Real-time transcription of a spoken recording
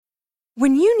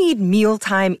When you need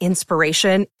mealtime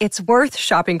inspiration, it's worth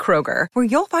shopping Kroger, where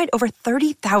you'll find over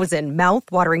 30,000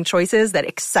 mouth-watering choices that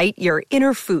excite your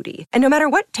inner foodie. And no matter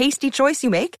what tasty choice you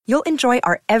make, you'll enjoy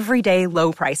our everyday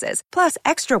low prices, plus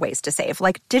extra ways to save,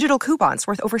 like digital coupons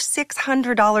worth over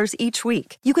 $600 each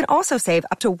week. You can also save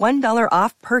up to $1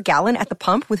 off per gallon at the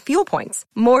pump with fuel points.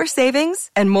 More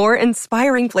savings and more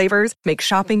inspiring flavors make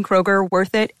shopping Kroger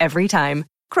worth it every time.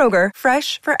 Kroger,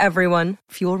 fresh for everyone.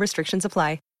 Fuel restrictions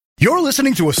apply. You're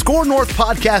listening to a Score North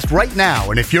podcast right now,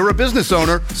 and if you're a business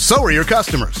owner, so are your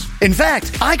customers. In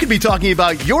fact, I could be talking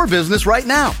about your business right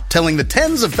now, telling the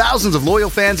tens of thousands of loyal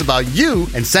fans about you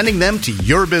and sending them to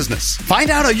your business. Find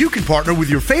out how you can partner with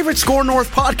your favorite Score North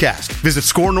podcast. Visit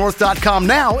scorenorth.com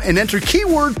now and enter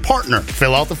keyword partner.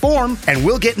 Fill out the form, and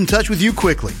we'll get in touch with you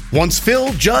quickly. Once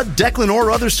Phil, Judd, Declan, or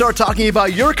others start talking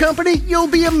about your company, you'll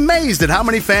be amazed at how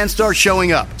many fans start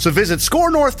showing up. So visit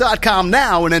scorenorth.com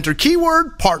now and enter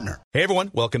keyword partner. Hey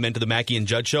everyone, welcome into the Mackey and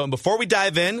Judd Show. And before we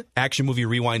dive in, Action Movie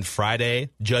Rewind Friday,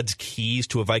 Judd's keys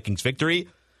to a Vikings victory.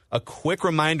 A quick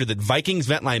reminder that Vikings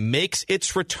Ventline makes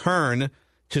its return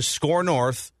to Score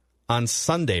North on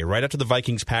Sunday, right after the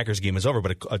Vikings-Packers game is over.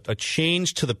 But a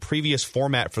change to the previous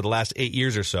format for the last 8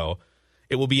 years or so.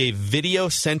 It will be a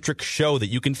video-centric show that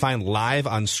you can find live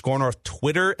on Score North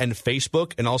Twitter and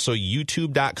Facebook, and also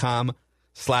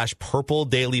youtube.com/Purple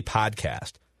Daily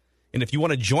Podcast. And if you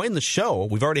want to join the show,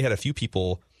 we've already had a few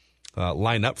people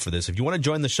line up for this. If you want to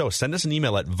join the show, send us an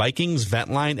email at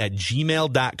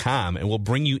vikingsventline@gmail.com, and we'll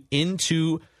bring you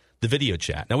into the video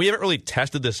chat. Now, we haven't really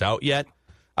tested this out yet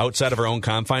outside of our own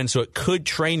confines, so it could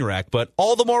train wreck, but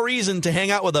all the more reason to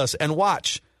hang out with us and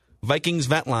watch Vikings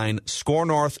Ventline, Score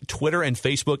North, Twitter and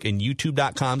Facebook, and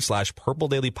youtube.com/Purple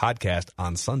Daily Podcast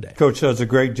on Sunday. Coach does a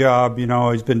great job. You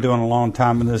know, he's been doing a long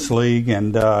time in this league,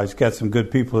 and he's got some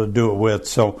good people to do it with.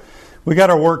 So we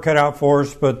got our work cut out for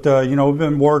us, but, you know, we've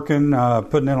been working,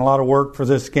 putting in a lot of work for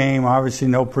this game. Obviously,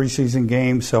 no preseason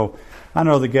game, so I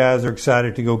know the guys are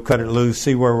excited to go cut it loose,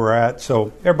 see where we're at.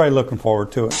 So everybody looking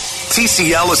forward to it.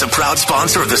 TCL is a proud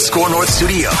sponsor of the Score North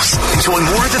Studios. Enjoy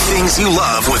more of the things you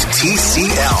love with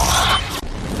TCL.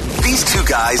 These two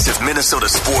guys have Minnesota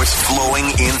sports flowing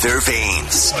in their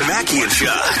veins. Mackey and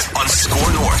Judd on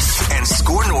Score North and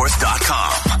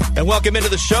ScoreNorth.com. And welcome into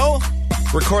the show.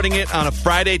 Recording it on a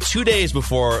Friday, 2 days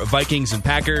before Vikings and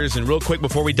Packers. And real quick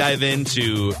before we dive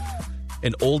into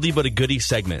an oldie but a goodie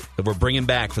segment that we're bringing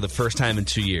back for the first time in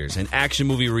 2 years, an Action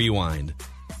Movie Rewind.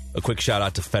 A quick shout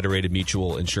out to Federated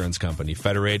Mutual Insurance Company.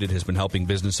 Federated has been helping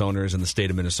business owners in the state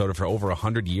of Minnesota for over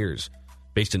 100 years,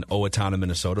 based in Owatonna,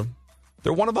 Minnesota.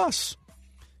 They're one of us.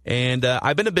 And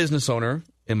I've been a business owner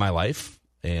in my life,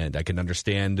 and I can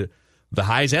understand the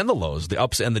highs and the lows, the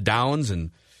ups and the downs,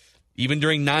 and even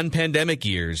during non-pandemic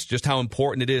years, just how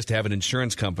important it is to have an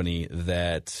insurance company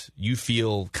that you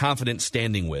feel confident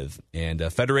standing with. And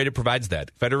Federated provides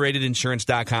that.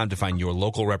 Federatedinsurance.com to find your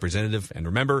local representative. And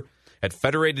remember, at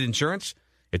Federated Insurance,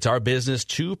 it's our business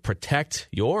to protect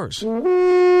yours.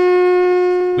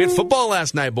 We had football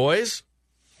last night, boys.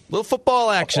 Little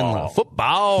football action.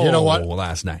 Football. You know what?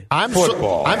 Last night. I'm so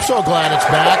glad it's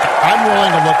back. I'm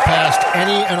willing to look past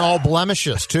any and all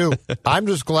blemishes, too. I'm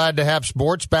just glad to have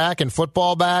sports back and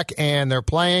football back, and they're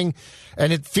playing.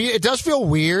 And it does feel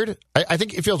weird. I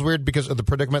think it feels weird because of the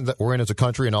predicament that we're in as a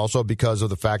country, and also because of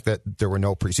the fact that there were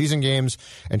no preseason games,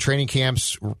 and training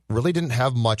camps really didn't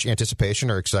have much anticipation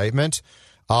or excitement.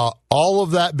 All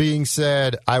of that being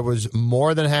said, I was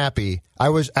more than happy.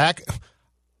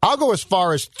 I'll go as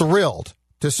far as thrilled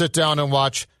to sit down and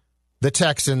watch the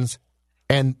Texans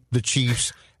and the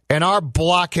Chiefs. And our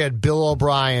blockhead, Bill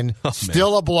O'Brien,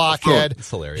 still a blockhead. It's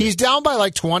hilarious. He's down by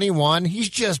like 21. He's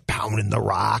just pounding the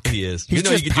rock. He is. He's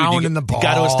just pounding the ball. You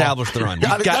got to establish the run.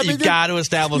 You've got to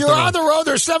establish the run. You're on the road.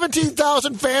 There's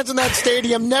 17,000 fans in that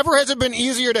stadium. Never has it been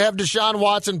easier to have Deshaun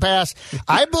Watson pass.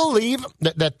 I believe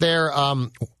that they're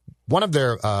one of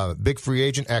their big free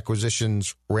agent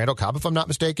acquisitions, Randall Cobb, if I'm not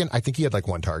mistaken, I think he had like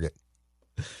one target.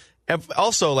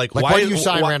 Also, why do you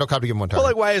sign Randall Cobb to give him one target?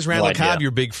 Well, why is Randall Cobb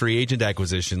your big free agent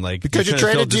acquisition? Because you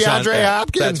traded DeAndre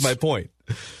Hopkins. That's my point.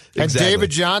 And David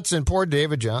Johnson, poor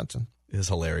David Johnson. Is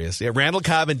hilarious. Yeah, Randall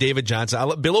Cobb and David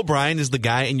Johnson. Bill O'Brien is the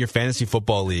guy in your fantasy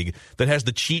football league that has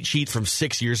the cheat sheet from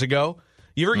 6 years ago.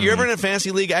 You're ever in a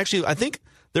fantasy league? Actually, I think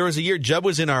there was a year Judd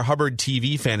was in our Hubbard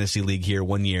TV fantasy league here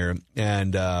one year,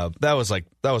 and that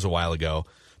was a while ago.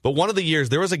 But one of the years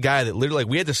there was a guy that literally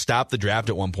we had to stop the draft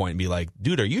at one point and be like,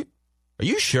 "Dude, are you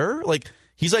sure?"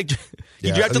 He's like,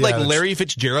 he drafted Larry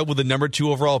Fitzgerald with the number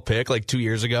 2 overall pick 2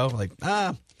 years ago.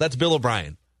 That's Bill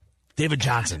O'Brien. David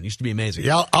Johnson used to be amazing.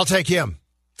 Yeah, I'll take him.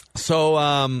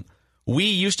 So We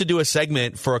used to do a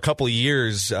segment for a couple of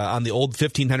years on the old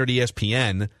 1500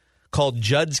 ESPN called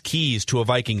Judd's Keys to a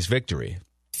Vikings Victory.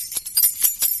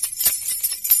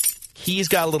 Keys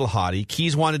got a little haughty.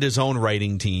 Keys wanted his own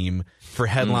writing team for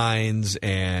headlines,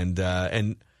 and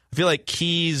I feel like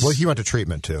Keys... Well, he went to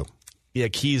treatment, too. Yeah,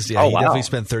 Keys, he definitely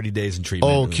spent 30 days in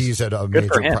treatment. Oh, Keys had a major...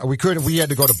 We had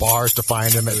to go to bars to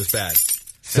find him. It was bad.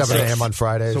 7 a.m. on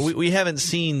Fridays. So we haven't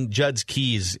seen Judd's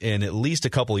Keys in at least a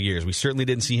couple of years. We certainly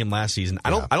didn't see him last season.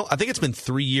 I think it's been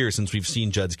 3 years since we've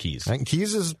seen Judd's Keys. And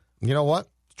Keys is, you know what?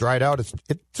 Dried out.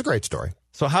 It's a great story.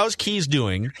 So how's Keys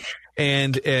doing?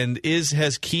 And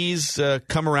has Keys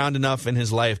come around enough in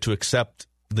his life to accept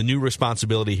the new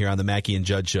responsibility here on the Mackey and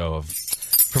Judd show of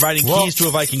providing keys to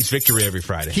a Vikings victory every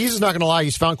Friday? Keys is not going to lie.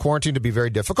 He's found quarantine to be very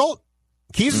difficult.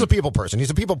 Keys is a people person. He's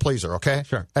a people pleaser, okay?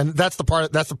 Sure. And that's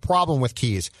the problem with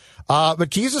Keys. But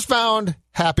Keys has found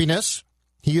happiness.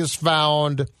 He has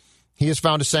found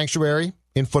a sanctuary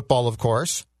in football, of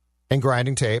course, and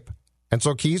grinding tape. And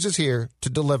so Keys is here to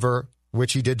deliver,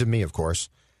 which he did to me, of course.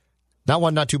 Not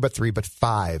 1, not 2, but 3, but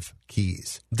 5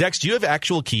 keys. Dex, do you have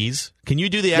actual keys? Can you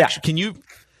do the actual? Can you?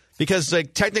 Because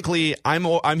technically,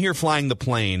 I'm here flying the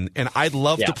plane, and I'd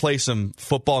love to play some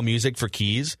football music for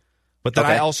Keys. But then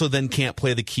I also then can't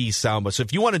play the keys soundbite. So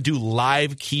if you want to do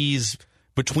live keys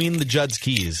between the Judd's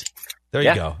Keys, there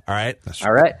you go. All right.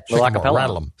 All right. We'll acapella.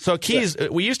 Rattle them. So Keys,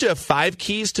 we used to have 5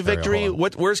 keys to victory.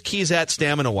 Where's Keys at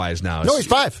stamina-wise now? No, he's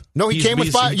 5. No, he came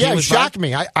with 5. He shocked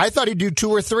me. I thought he'd do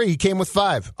 2 or 3. He came with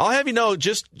 5. I'll have you know,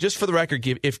 just for the record,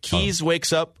 if Keys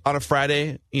wakes up on a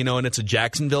Friday, and it's a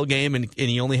Jacksonville game, and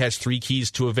he only has 3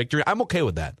 keys to a victory, I'm okay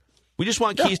with that. We just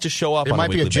want Keys to show up on a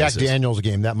weekly basis. It might be a Jack Daniels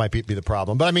game. That might be the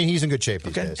problem. But, I mean, he's in good shape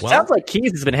these days. Well, sounds like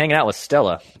Keys has been hanging out with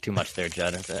Stella too much there,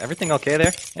 Judd. Is everything okay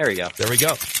there? There we go. There we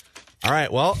go. All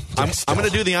right, well, I'm going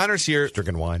to do the honors here.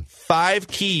 Drinking wine. 5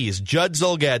 keys. Judd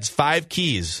Zulgad's 5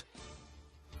 keys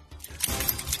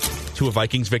to a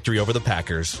Vikings victory over the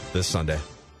Packers this Sunday.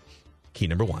 Key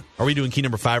number 1. Are we doing key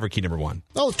number 5 or key number 1?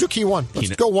 No, let's do key 1.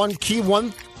 Let's go key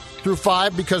 1 through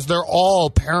 5 because they're all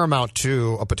paramount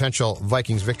to a potential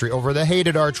Vikings victory over the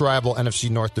hated arch rival NFC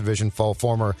North Division foe,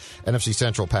 former NFC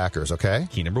Central Packers, okay?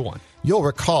 Key number 1. You'll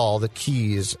recall that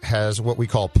Keys has what we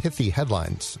call pithy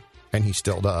headlines, and he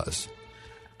still does.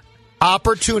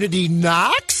 Opportunity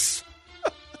knocks?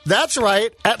 That's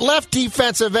right. At left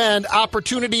defensive end,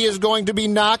 opportunity is going to be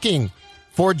knocking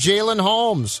for Jalen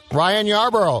Holmes, Ryan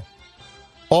Yarbrough,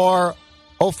 or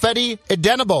Ofedi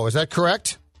Edenabo. Is that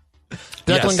correct?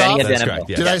 Yes, that's correct.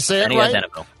 Yes. Did I say it right?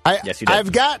 Yes, you did.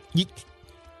 I've got Unique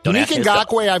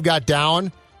Ngakoue I've got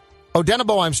down.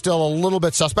 Odenabo I'm still a little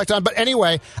bit suspect on. But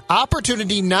anyway,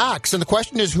 opportunity knocks. And the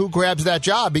question is who grabs that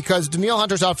job? Because Danielle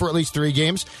Hunter's out for at least 3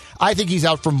 games. I think he's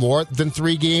out for more than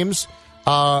 3 games.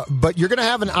 But you're going to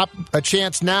have a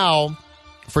chance now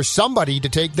for somebody to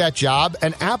take that job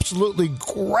and absolutely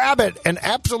grab it and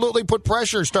absolutely put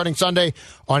pressure starting Sunday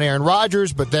on Aaron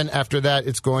Rodgers. But then after that,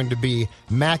 it's going to be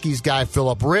Mackey's guy,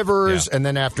 Phillip Rivers. Yeah. And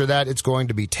then after that, it's going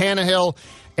to be Tannehill.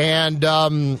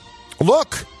 And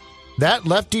look, that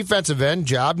left defensive end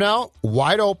job now,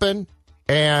 wide open.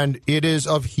 And it is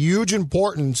of huge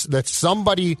importance that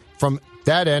somebody from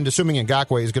that end, assuming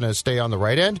Ngakoue is going to stay on the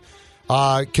right end,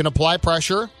 can apply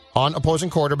pressure on opposing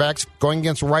quarterbacks, going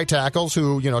against right tackles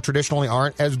who, traditionally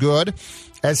aren't as good,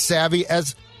 as savvy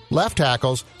as left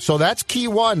tackles. So that's key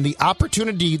 1, the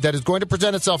opportunity that is going to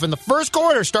present itself in the first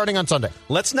quarter starting on Sunday.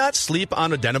 Let's not sleep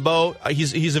on Odenabo.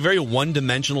 He's a very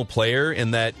one-dimensional player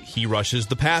in that he rushes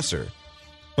the passer.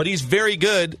 But he's very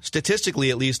good, statistically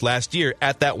at least last year,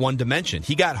 at that one dimension.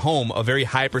 He got home a very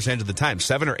high percentage of the time,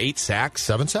 7 or 8 sacks.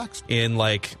 7 sacks. In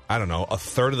a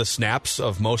third of the snaps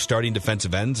of most starting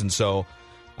defensive ends. And so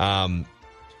I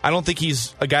don't think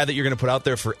he's a guy that you're going to put out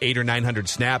there for 800 or 900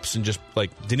 snaps and just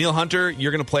Danielle Hunter,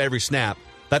 you're going to play every snap.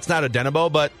 That's not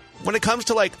Odenabo, but when it comes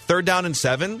to 3rd down and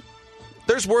 7,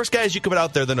 there's worse guys you could put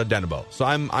out there than Odenabo. So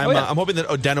I'm hoping that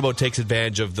Odenabo takes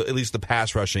advantage of at least the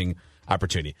pass rushing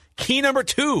opportunity. Key number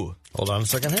 2. Hold on a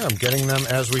second here. I'm getting them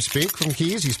as we speak from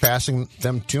Keys. He's passing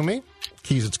them to me.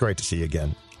 Keys, it's great to see you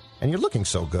again. And you're looking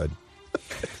so good.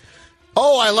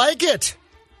 Oh, I like it.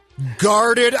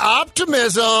 Guarded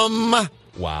optimism.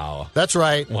 Wow. That's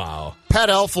right. Wow. Pat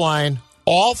Elflein,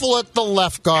 awful at the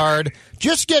left guard.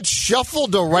 Just gets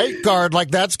shuffled to right guard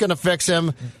like that's going to fix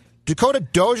him. Dakota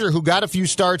Dozier, who got a few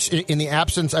starts in the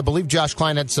absence. I believe Josh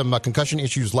Klein had some concussion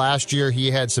issues last year.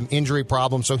 He had some injury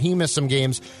problems, so he missed some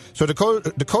games. So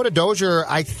Dakota Dozier,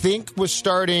 I think, was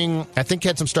starting. I think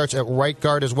had some starts at right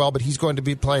guard as well, but he's going to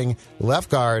be playing left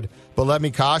guard. But let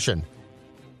me caution,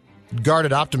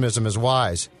 guarded optimism is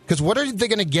wise. Because what are they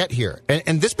going to get here?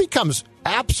 And this becomes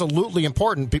absolutely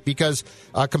important because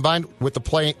combined with the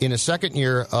play in his second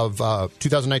year of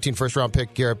 2019 first-round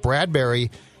pick Garrett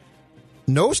Bradbury,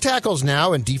 nose tackles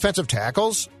now and defensive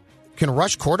tackles can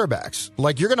rush quarterbacks.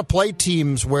 Like, you're going to play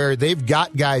teams where they've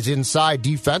got guys inside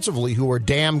defensively who are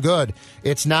damn good.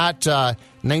 It's not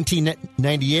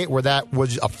 1998 where that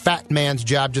was a fat man's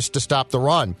job just to stop the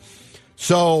run.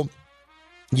 So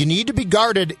you need to be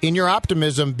guarded in your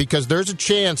optimism because there's a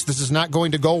chance this is not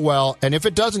going to go well. And if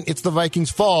it doesn't, it's the Vikings'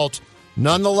 fault.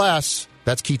 Nonetheless,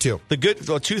 that's key too.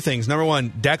 Two things. Number one,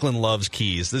 Declan loves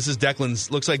keys. This is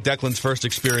looks like Declan's first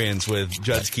experience with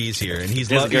Judd's keys here, and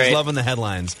he's loving the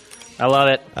headlines. I love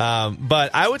it.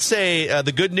 But I would say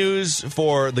the good news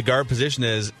for the guard position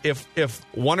is if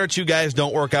one or two guys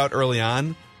don't work out early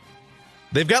on,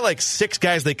 they've got like 6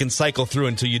 guys they can cycle through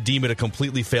until you deem it a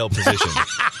completely failed position.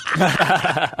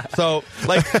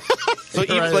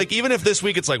 Even if this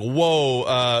week it's like,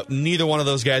 whoa, neither one of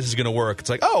those guys is going to work. It's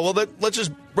like, oh, well,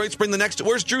 let's bring the next.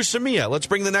 Where's Drew Samia? Let's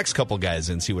bring the next couple guys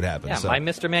in, see what happens. Yeah, my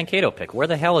Mr. Mankato pick. Where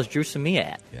the hell is Drew Samia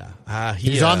at? Yeah,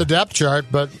 he's on the depth chart,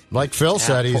 but like Phil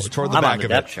said, he's toward the back on the of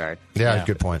depth it. chart. Yeah,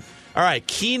 good point. All right,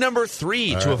 key number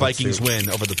 3 to a Vikings win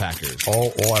over the Packers.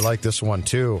 Oh, I like this one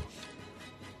too.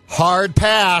 Hard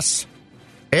pass.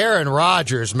 Aaron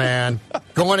Rodgers, man,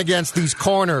 going against these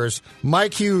corners.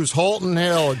 Mike Hughes, Holton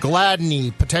Hill,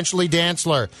 Gladney, potentially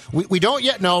Dantzler. We don't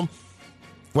yet know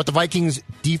what the Vikings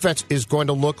defense is going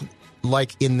to look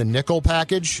like in the nickel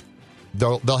package.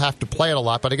 They'll have to play it a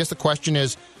lot, but I guess the question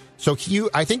is, so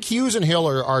I think Hughes and Hill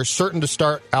are certain to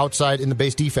start outside in the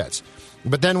base defense.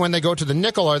 But then when they go to the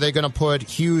nickel, are they going to put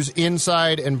Hughes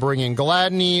inside and bring in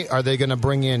Gladney? Are they going to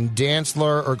bring in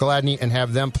Dantzler or Gladney and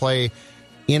have them play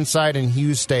inside and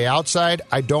Hughes stay outside?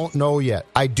 I don't know yet.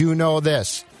 I do know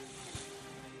this.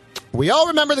 We all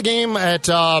remember the game at,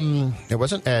 it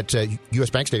wasn't at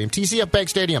U.S. Bank Stadium, TCF Bank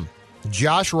Stadium.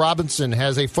 Josh Robinson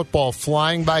has a football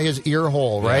flying by his ear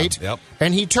hole, right? Yep.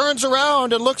 And he turns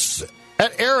around and looks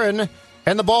at Aaron,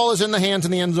 and the ball is in the hands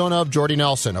in the end zone of Jordy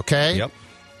Nelson, okay? Yep.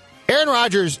 Aaron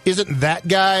Rodgers isn't that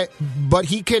guy, but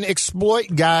he can exploit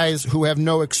guys who have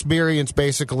no experience,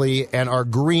 basically, and are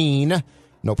green.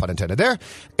 No pun intended there.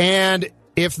 And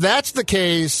if that's the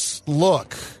case,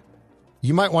 look,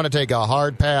 you might want to take a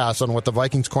hard pass on what the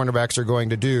Vikings cornerbacks are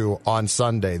going to do on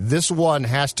Sunday. This one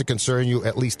has to concern you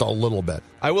at least a little bit.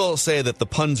 I will say that the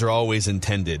puns are always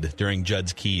intended during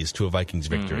Judd's keys to a Vikings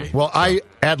victory. Mm-hmm. Well, I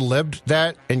ad-libbed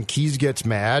that, and Keys gets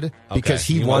mad because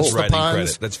he wants the puns.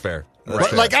 Credit. That's fair.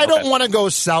 But, I don't want to go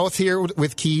south here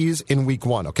with Keys in week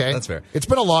 1, okay? That's fair. It's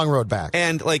been a long road back.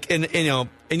 And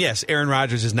yes, Aaron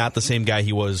Rodgers is not the same guy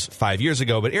he was 5 years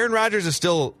ago, but Aaron Rodgers is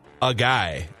still a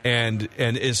guy and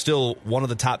is still one of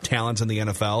the top talents in the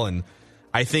NFL, and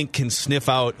I think can sniff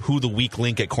out who the weak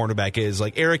link at cornerback is.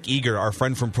 Like Eric Eager, our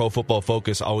friend from Pro Football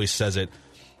Focus, always says it.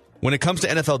 When it comes to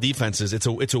NFL defenses,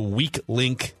 it's a weak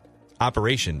link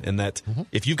operation in that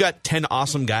if you've got 10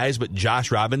 awesome guys, but Josh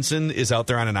Robinson is out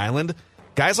there on an island,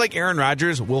 guys like Aaron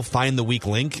Rodgers will find the weak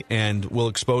link and will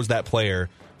expose that player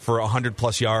for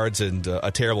 100-plus yards and a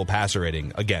terrible passer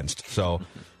rating against. So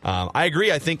I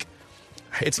agree. I think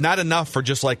it's not enough for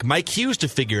just like Mike Hughes to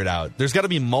figure it out. There's got to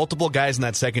be multiple guys in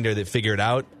that secondary that figure it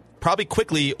out probably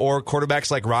quickly, or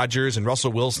quarterbacks like Rodgers and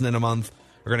Russell Wilson in a month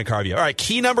are going to carve you. All right,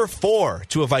 key number 4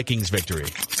 to a Vikings victory.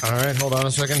 All right, hold on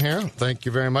a second here. Thank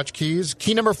you very much, Keys.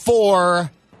 Key number 4,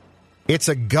 it's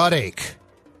a gut ache.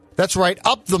 That's right,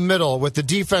 up the middle with the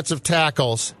defensive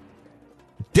tackles.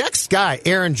 Deck's guy,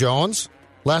 Aaron Jones,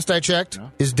 last I checked,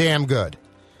 is damn good.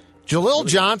 Jaleel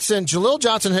Johnson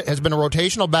has been a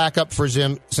rotational backup for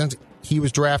Zim since he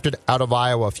was drafted out of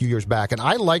Iowa a few years back. And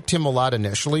I liked him a lot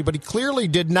initially, but he clearly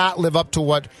did not live up to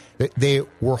what they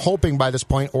were hoping by this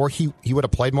point, or he would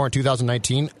have played more in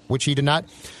 2019, which he did not.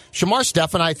 Shamar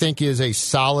Stephan, I think, is a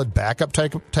solid backup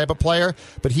type of player,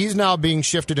 but he's now being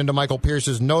shifted into Michael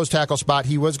Pierce's nose tackle spot.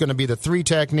 He was going to be the 3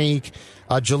 technique.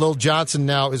 Jaleel Johnson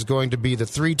now is going to be the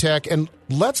 3 tech. And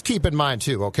let's keep in mind,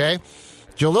 too, okay?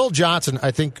 Jaleel Johnson, I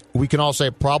think we can all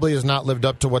say, probably has not lived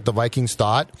up to what the Vikings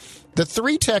thought. The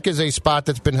 3 tech is a spot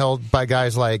that's been held by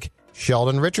guys like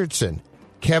Sheldon Richardson,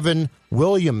 Kevin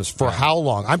Williams for how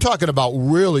long? I'm talking about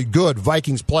really good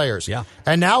Vikings players. Yeah.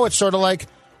 And now it's sort of like,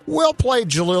 we'll play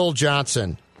Jaleel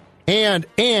Johnson. And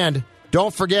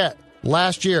don't forget,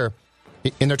 last year,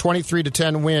 in their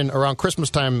 23-10 win around Christmas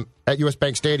time at U.S.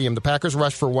 Bank Stadium, the Packers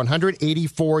rushed for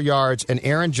 184 yards, and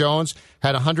Aaron Jones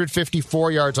had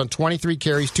 154 yards on 23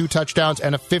 carries, 2 touchdowns,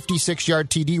 and a 56-yard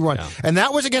TD run. Yeah. And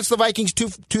that was against the Vikings'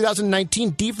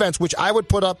 2019 defense, which I would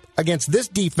put up against this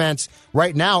defense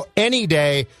right now any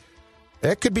day.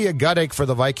 it could be a gut ache for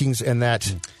the Vikings in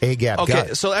that A-gap gut.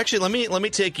 Okay, so actually, let me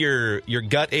take your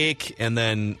gut ache and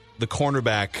then the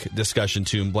cornerback discussion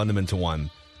too and blend them into one.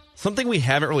 Something we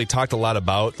haven't really talked a lot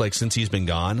about, like since he's been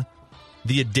gone,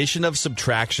 the addition of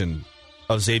subtraction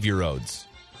of Xavier Rhodes.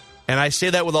 And I say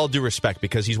that with all due respect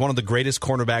because he's one of the greatest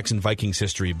cornerbacks in Vikings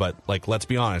history. But like, let's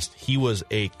be honest, he was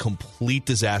a complete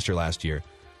disaster last year.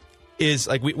 Is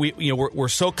like we're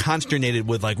so consternated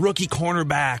with like rookie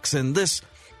cornerbacks and this.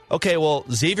 Okay, well,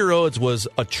 Xavier Rhodes was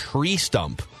a tree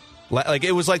stump. Like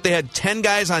it was like they had 10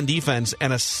 guys on defense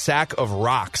and a sack of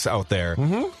rocks out there.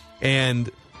 Mm-hmm. And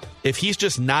if he's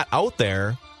just not out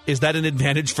there, is that an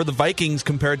advantage for the Vikings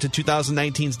compared to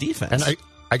 2019's defense? And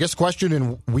I guess the question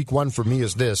in week 1 for me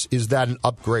is this: is that an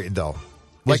upgrade though?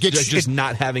 Like it's just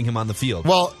not having him on the field.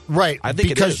 Well, right. I think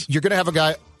because it is. You're going to have a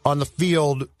guy on the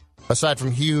field aside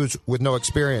from Hughes with no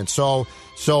experience. So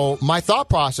my thought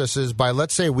process is by,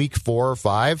 let's say, week 4 or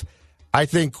 5, I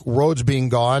think Rhodes being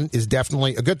gone is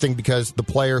definitely a good thing because the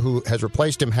player who has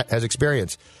replaced him has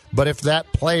experience. But if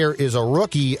that player is a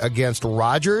rookie against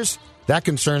Rodgers, that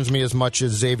concerns me as much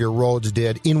as Xavier Rhodes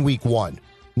did in week 1.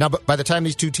 Now, but by the time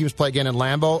these two teams play again in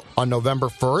Lambeau on November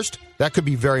 1st, that could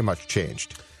be very much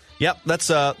changed. Yep, that's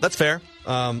fair.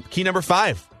 Key number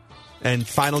 5 and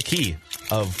final key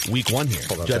of week 1 here.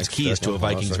 Judd's keys to a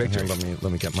Vikings victory. Here,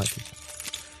 let me get my key.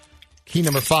 Key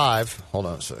number 5. Hold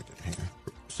on a second here.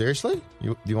 Seriously?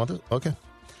 Do you want this? Okay.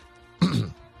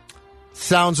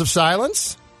 Sounds of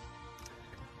silence.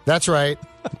 That's right.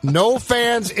 No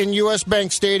fans in U.S.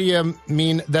 Bank Stadium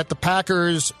mean that the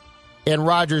Packers and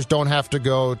Rodgers don't have to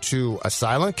go to a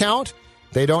silent count.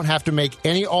 They don't have to make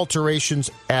any alterations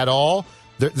at all.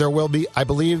 There will be, I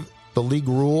believe, the league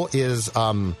rule is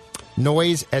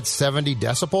noise at 70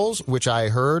 decibels, which I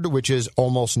heard, which is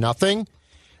almost nothing.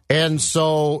 And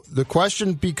so the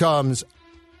question becomes,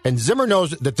 and Zimmer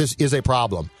knows that this is a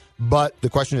problem, but the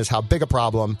question is how big a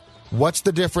problem. What's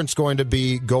the difference going to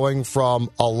be going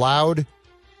from a loud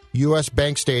U.S.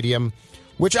 Bank Stadium,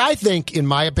 which I think, in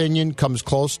my opinion, comes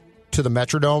close to the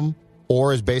Metrodome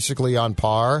or is basically on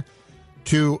par,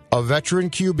 to a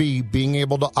veteran QB being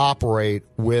able to operate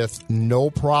with no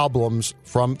problems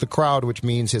from the crowd, which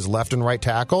means his left and right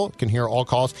tackle can hear all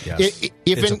calls. Yes,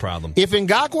 it's a problem. If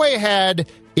Ngakoue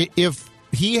if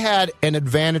he had an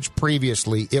advantage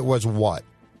previously, it was what?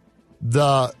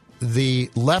 The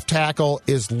left tackle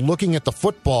is looking at the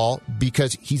football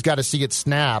because he's got to see it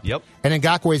snap. Yep. And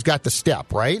Ngakoue's got the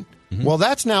step, right? Mm-hmm. Well,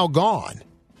 that's now gone.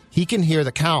 He can hear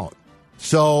the count.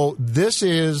 So this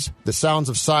is the sounds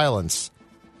of silence.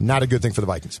 Not a good thing for the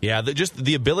Vikings. Yeah, just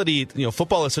the ability,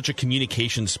 football is such a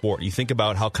communication sport. You think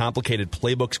about how complicated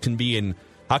playbooks can be and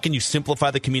how can you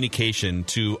simplify the communication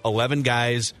to 11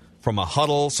 guys from a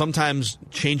huddle, sometimes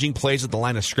changing plays at the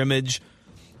line of scrimmage.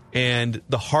 And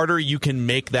the harder you can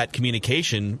make that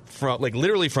communication, from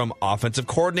literally from offensive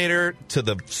coordinator to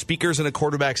the speakers in a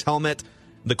quarterback's helmet,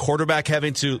 the quarterback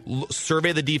having to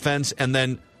survey the defense and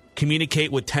then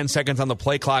communicate with 10 seconds on the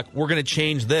play clock, we're going to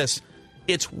change this.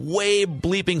 It's way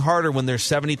bleeping harder when there's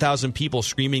 70,000 people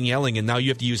screaming, yelling, and now you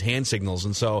have to use hand signals.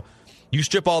 And so you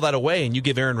strip all that away and you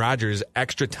give Aaron Rodgers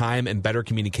extra time and better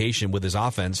communication with his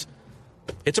offense.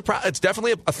 It's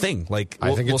definitely a thing. I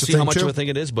think we'll see how much of a thing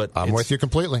it is, but I'm with you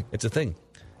completely. It's a thing.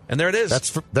 And there it is.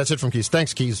 That's it from Keys.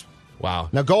 Thanks, Keys. Wow.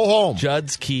 Now go home.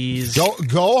 Judd's Keys.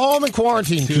 Go home and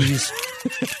quarantine, Keys.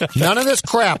 None of this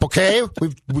crap, okay?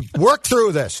 We've worked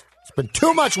through this. It's been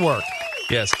too much work.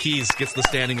 Yes, Keys gets the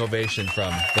standing ovation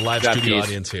from the live studio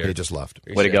audience here. He just left.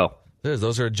 Way to go.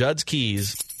 Those are Judd's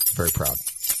Keys. Very proud.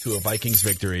 To a Vikings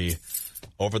victory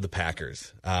over the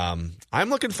Packers. I'm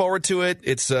looking forward to it.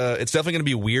 It's definitely going to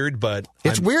be weird, but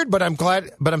it's weird. But I'm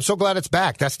glad. But I'm so glad it's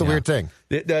back. That's the weird thing.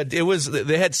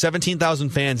 They had 17,000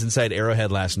 fans inside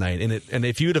Arrowhead last night, and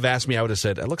if you would have asked me, I would have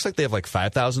said it looks like they have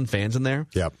 5,000 fans in there.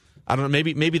 Yep. I don't know.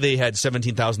 Maybe they had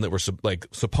 17,000 that were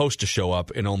supposed to show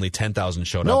up, and only 10,000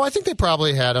 showed up. No, I think they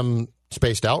probably had them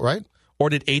spaced out, right? Or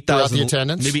did 8,000 the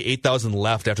attendance? Maybe 8,000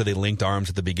 left after they linked arms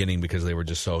at the beginning because they were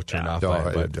just so turned off by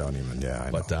it. But, don't even. Yeah, I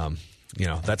know.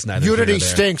 But that's neither. Unity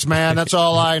stinks, man. That's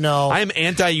all I know. I am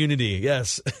anti-unity.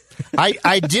 Yes.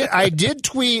 I did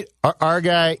tweet our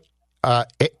guy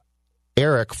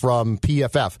Eric from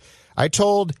PFF. I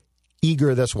told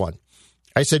Eager this one.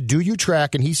 I said, do you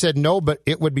track? And he said, no, but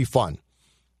it would be fun.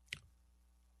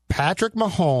 Patrick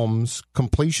Mahomes'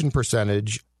 completion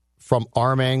percentage from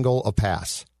arm angle of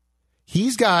pass.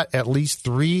 He's got at least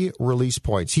 3 release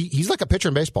points. He's like a pitcher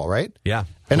in baseball, right? Yeah.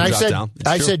 And I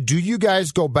said, do you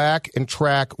guys go back and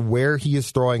track where he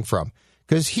is throwing from?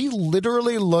 Because he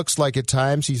literally looks like at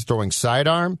times he's throwing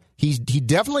sidearm. He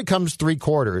definitely comes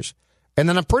 3/4. And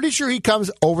then I'm pretty sure he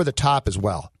comes over the top as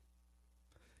well.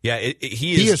 Yeah,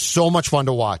 he is so much fun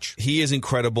to watch. He is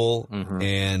incredible,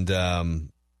 and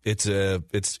it's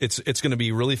going to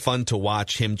be really fun to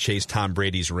watch him chase Tom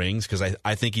Brady's rings because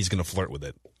I think he's going to flirt with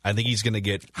it. I think he's going to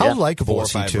get how likable 4 or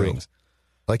is he 5 too? rings.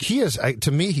 Like he is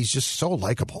to me, he's just so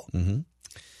likable.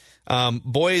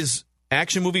 Boys,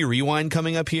 action movie rewind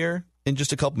coming up here in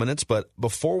just a couple minutes. But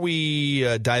before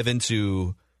we dive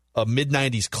into a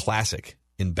mid-'90s classic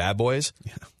in Bad Boys,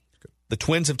 the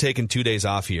Twins have taken 2 days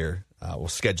off here.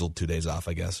 Scheduled 2 days off,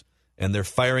 I guess. And they're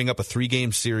firing up a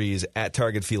 3-game series at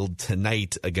Target Field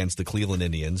tonight against the Cleveland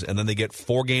Indians. And then they get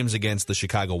 4 games against the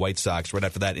Chicago White Sox right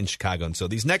after that in Chicago. And so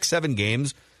these next 7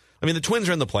 games, I mean, the Twins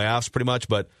are in the playoffs pretty much,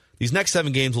 but these next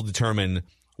 7 games will determine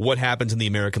what happens in the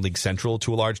American League Central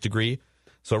to a large degree.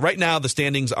 So right now, the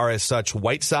standings are as such.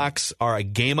 White Sox are a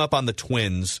game up on the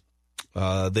Twins.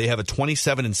 They have a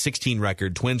 27-16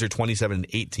 record. Twins are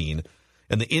 27-18.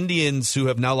 And the Indians, who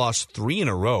have now lost 3 in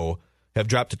a row, have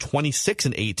dropped to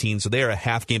 26-18, so they are a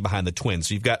half game behind the Twins.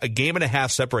 So you've got a game and a half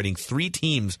separating 3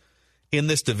 teams in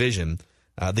this division.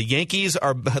 The Yankees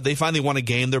they finally won a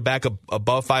game. They're back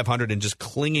above 500 and just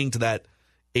clinging to that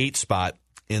 8 spot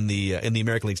in the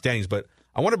American League standings. But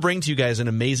I want to bring to you guys an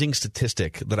amazing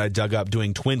statistic that I dug up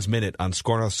doing Twins Minute on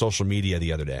SKOR North social media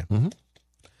the other day. Mm-hmm.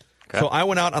 Okay. So I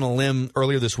went out on a limb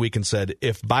earlier this week and said,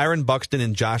 if Byron Buxton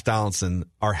and Josh Donaldson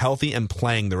are healthy and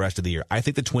playing the rest of the year, I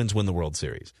think the Twins win the World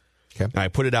Series. Okay. And I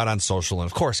put it out on social, and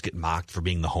of course, get mocked for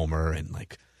being the homer and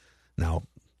now,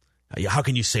 how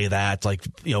can you say that?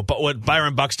 But what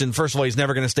Byron Buxton? First of all, he's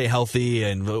never going to stay healthy,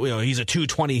 and he's a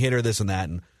 220 hitter, this and that,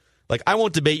 and I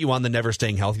won't debate you on the never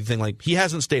staying healthy thing. He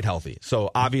hasn't stayed healthy, so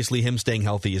obviously him staying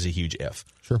healthy is a huge if.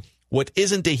 Sure. What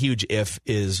isn't a huge if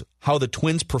is how the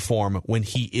Twins perform when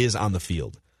he is on the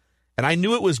field, and I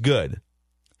knew it was good.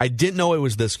 I didn't know it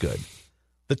was this good.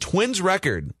 The Twins'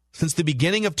 record since the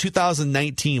beginning of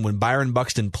 2019, when Byron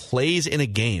Buxton plays in a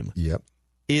game,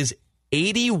 is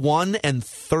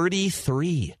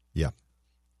 81-33. Yeah.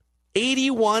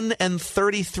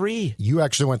 81-33. You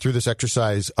actually went through this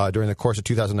exercise during the course of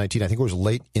 2019. I think it was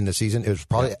late in the season. It was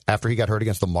probably after he got hurt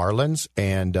against the Marlins,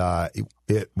 and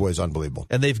it was unbelievable.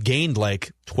 And they've gained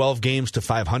 12 games to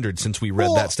 500 since we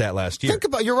read that stat last year.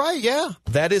 You're right, yeah.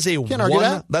 That is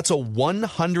that's a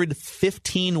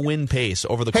 115 win pace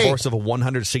over the course of a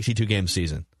 162 game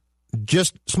season.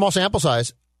 Just small sample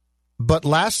size, but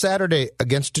last Saturday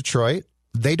against Detroit,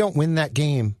 they don't win that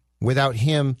game without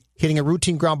him hitting a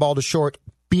routine ground ball to short,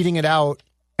 beating it out,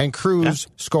 and Cruz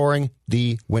scoring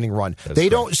the winning run. They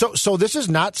don't. So this is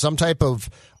not some type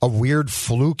of a weird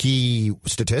fluky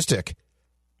statistic.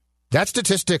 That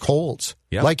statistic holds.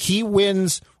 Yep. He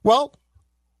wins. Well,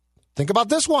 think about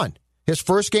this one. His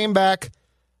first game back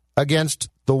against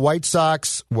the White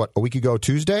Sox, a week ago,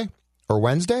 Tuesday or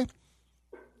Wednesday?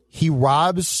 He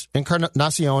robs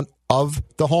Encarnacion of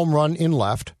the home run in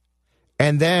left,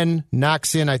 and then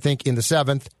knocks in, I think, in the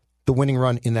 7th, the winning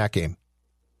run in that game.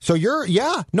 So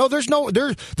there's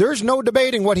no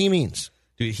debating what he means.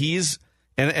 Dude,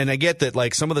 and I get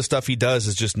that some of the stuff he does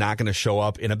is just not going to show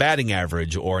up in a batting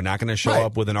average or not going to show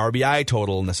up with an RBI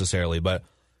total necessarily. But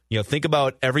think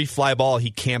about every fly ball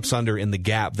he camps under in the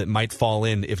gap that might fall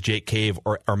in if Jake Cave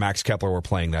or Max Kepler were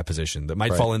playing that position. That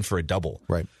might fall in for a double.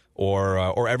 Right.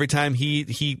 Or every time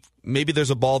he maybe there's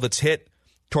a ball that's hit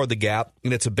toward the gap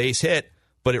and it's a base hit,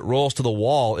 but it rolls to the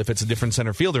wall if it's a different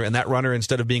center fielder, and that runner,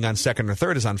 instead of being on second or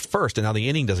third, is on first, and now the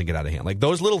inning doesn't get out of hand.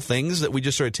 Those little things that we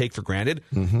just sort of take for granted,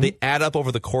 they add up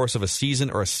over the course of a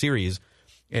season or a series.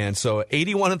 And so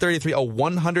 81-33, a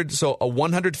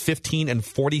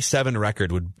 115-47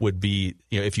 record would be,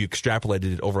 if you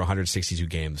extrapolated it over 162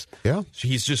 games. Yeah. So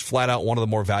he's just flat out one of the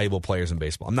more valuable players in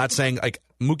baseball. I'm not saying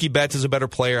Mookie Betts is a better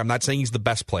player. I'm not saying he's the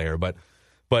best player, but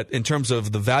in terms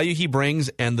of the value he brings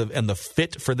and the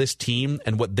fit for this team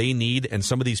and what they need, and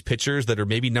some of these pitchers that are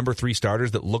maybe number 3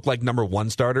 starters that look like number 1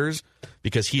 starters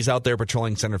because he's out there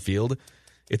patrolling center field,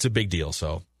 it's a big deal.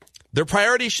 So their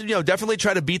priority should definitely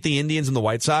try to beat the Indians and the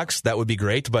White Sox. That would be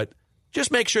great, but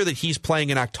just make sure that he's playing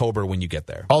in October when you get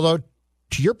there. Although,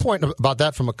 to your point about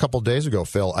that from a couple of days ago,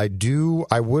 Phil, I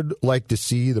would like to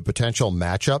see the potential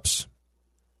matchups,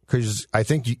 because I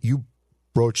think you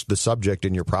broached the subject,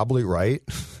 and you're probably right.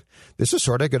 This is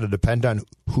sort of going to depend on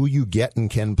who you get and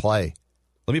can play.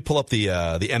 Let me pull up the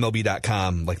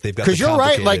MLB.com. They've got, because you're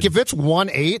right. If it's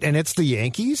 1-8 and it's the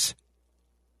Yankees,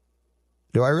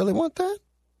 do I really want that?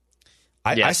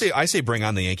 I say bring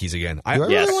on the Yankees again. Do I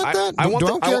really want that? I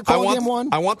don't care. Call game 1.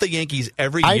 I want the Yankees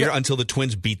every year until the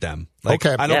Twins beat them.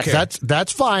 Okay, I don't care.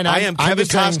 That's fine. I am Kevin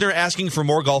Costner asking for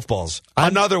more golf balls.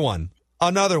 Another one.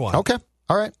 Okay,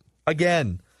 all right.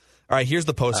 Again. All right, here's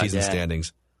the postseason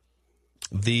standings.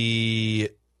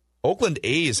 The Oakland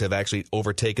A's have actually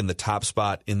overtaken the top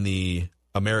spot in the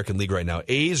American League right now.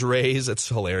 A's, Rays, it's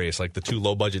hilarious. Like the two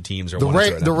low-budget teams are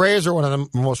the Rays are one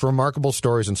of the most remarkable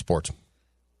stories in sports.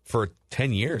 For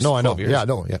 10 years. No, I know. Years. Yeah,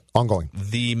 ongoing.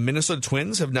 The Minnesota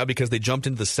Twins have now, because they jumped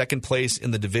into the second place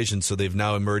in the division, so they've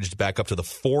now emerged back up to the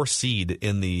 4 seed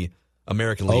in the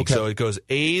American League. Okay. So it goes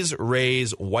A's,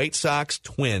 Rays, White Sox,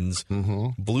 Twins,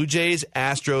 Blue Jays,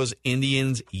 Astros,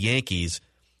 Indians, Yankees.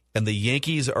 And the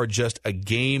Yankees are just a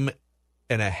game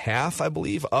and a half, I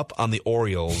believe, up on the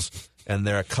Orioles. And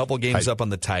they're a couple games up on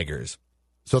the Tigers.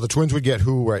 So the Twins would get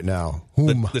who right now?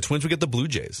 Whom? The Twins would get the Blue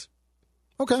Jays.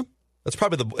 Okay. That's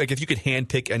probably if you could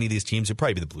handpick any of these teams, it'd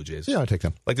probably be the Blue Jays. Yeah, I'd take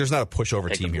them. Like, there's not a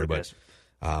pushover team here, but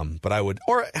I would.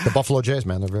 Or the Buffalo Jays,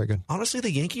 man, they're very good. Honestly,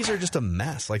 the Yankees are just a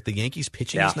mess. Like, the Yankees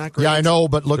pitching is not great. Yeah, I know,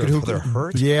 but look at who they're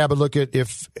hurt. Yeah, but look at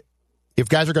if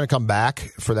guys are going to come back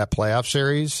for that playoff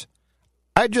series.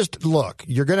 I just look.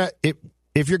 You're gonna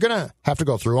if you're gonna have to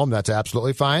go through them, that's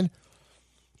absolutely fine.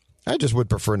 I just would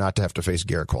prefer not to have to face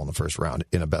Garrett Cole in the first round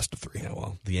in a best of 3. Yeah,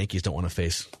 well, the Yankees don't want to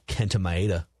face Kenta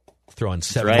Maeda throwing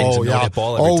 7 innings and no-hit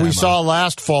ball every time. We saw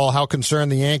last fall how concerned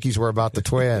the Yankees were about the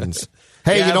Twins.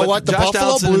 Hey, yeah, you know what? The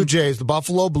Buffalo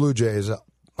Blue Jays,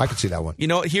 I could see that one. You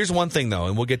know, here's one thing, though,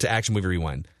 and we'll get to Action Movie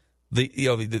Rewind.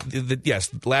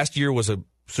 Yes, last year was a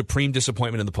supreme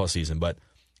disappointment in the postseason, but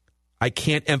I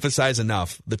can't emphasize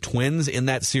enough, the Twins in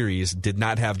that series did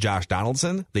not have Josh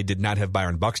Donaldson. They did not have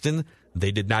Byron Buxton.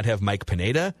 They did not have Mike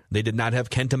Pineda. They did not have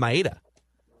Kenta Maeda.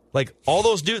 Like, all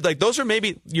those dudes, like, those are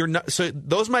maybe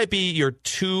those might be your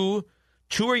two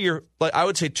are your, like, I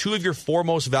would say 2 of your 4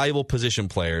 most valuable position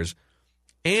players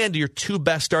and your 2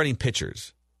 best starting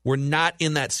pitchers were not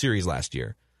in that series last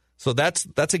year. So that's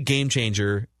a game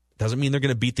changer. Doesn't mean they're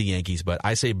going to beat the Yankees, but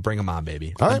I say bring them on,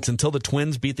 baby. All right. Until the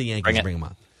Twins beat the Yankees, bring them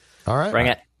on. All right. Bring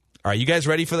it. All right, you guys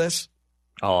ready for this?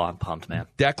 Oh, I'm pumped, man.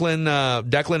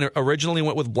 Declan originally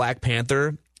went with Black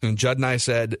Panther, and Judd and I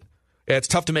said, it's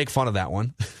tough to make fun of that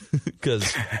one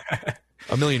because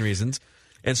a million reasons.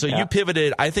 And so you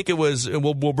pivoted. I think it was, and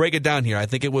we'll break it down here. I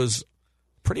think it was a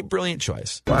pretty brilliant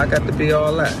choice. Well, I got to be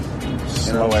all that.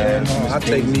 You know what I'm saying? I'll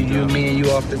take me and you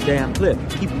off the damn cliff.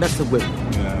 Keep messing with me.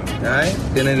 Yeah. All right?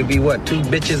 Then it'll be what? 2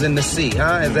 bitches in the sea,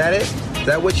 huh? Is that it? Is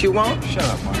that what you want? Shut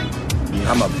up, man.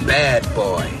 Yeah. I'm a bad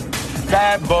boy.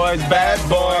 Bad boys.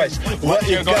 What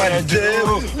you gonna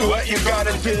do? What you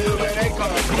gonna do when they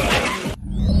come?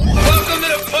 Welcome to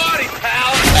the party,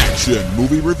 pal. Action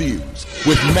Movie Reviews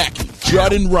with Mackie,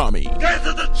 Judd, and Rami. Get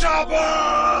to the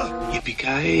chopper!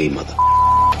 Yippee-ki-yay, mother.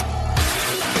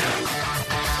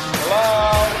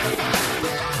 Hello?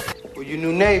 Well, you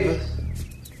new neighbors.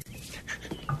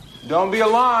 Don't be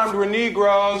alarmed, we're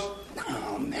Negroes.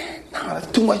 Oh, man. No, that's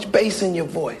too much bass in your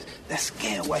voice. That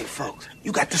scared white folks.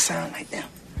 You got to sound like them.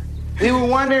 We were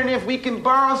wondering if we can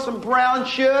borrow some brown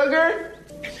sugar.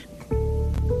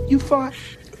 You fart?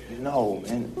 No,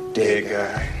 man. Dead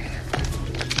guy.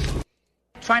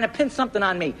 Trying to pin something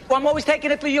on me. Well, I'm always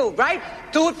taking it for you, right?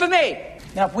 Do it for me.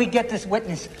 Now, if we get this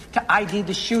witness to ID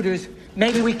the shooters,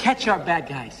 maybe we catch our bad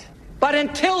guys. But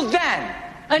until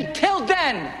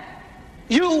then,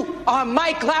 you are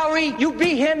Mike Lowry. You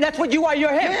be him. That's what you are.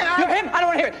 You're him. Yeah. You're him. I don't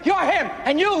want to hear it. You're him.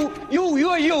 And you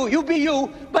are you. You be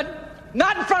you, but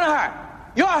not in front of her.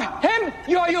 You're him.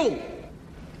 You're you.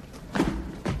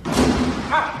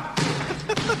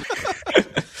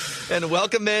 And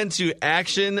welcome in to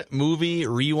Action Movie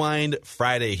Rewind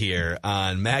Friday here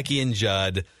on Mackie and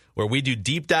Judd, where we do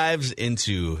deep dives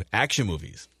into action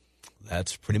movies.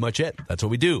 That's pretty much it. That's what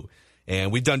we do.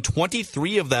 And we've done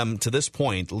 23 of them to this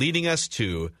point, leading us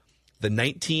to the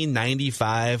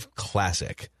 1995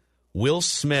 classic. Will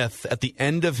Smith, at the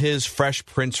end of his Fresh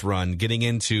Prince run, getting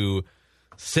into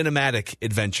cinematic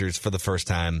adventures for the first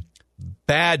time.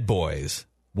 Bad Boys.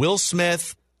 Will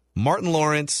Smith, Martin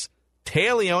Lawrence,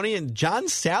 Téa Leoni, and John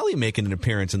Sally making an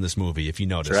appearance in this movie, if you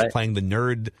notice, playing the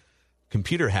nerd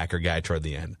computer hacker guy toward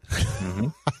the end. Mm-hmm.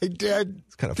 I did.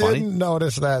 It's kind of funny. Didn't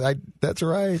notice that. That's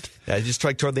right. Yeah, I just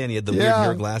toward the end. He had the weird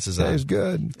nerd glasses on. That was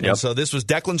good. And so this was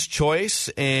Declan's choice,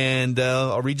 and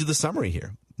I'll read you the summary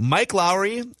here. Mike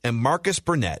Lowry and Marcus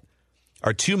Burnett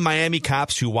are 2 Miami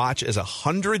cops who watch as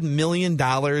 $100 million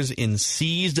in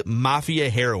seized mafia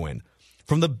heroin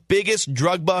from the biggest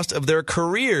drug bust of their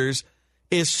careers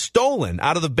is stolen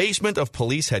out of the basement of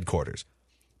police headquarters.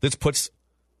 This puts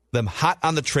them hot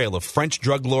on the trail of French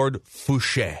drug lord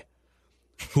Fouché,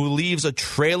 who leaves a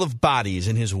trail of bodies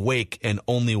in his wake and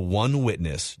only one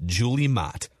witness, Julie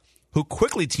Mott, who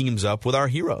quickly teams up with our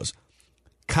heroes.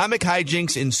 Comic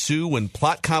hijinks ensue when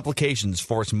plot complications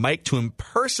force Mike to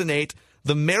impersonate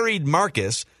the married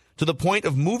Marcus to the point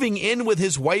of moving in with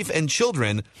his wife and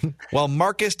children while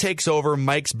Marcus takes over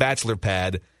Mike's bachelor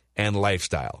pad and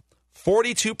lifestyle.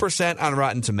 42% on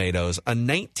Rotten Tomatoes, a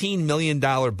 $19 million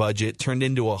budget turned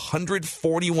into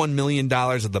 $141 million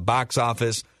at the box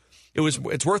office.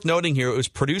 It's worth noting here, it was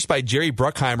produced by Jerry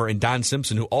Bruckheimer and Don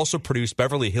Simpson, who also produced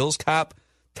Beverly Hills Cop,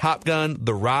 Top Gun,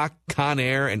 The Rock, Con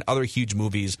Air, and other huge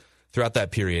movies throughout that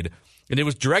period. And it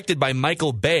was directed by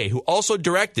Michael Bay, who also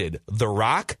directed The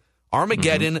Rock,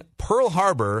 Armageddon, Pearl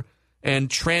Harbor,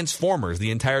 and Transformers, the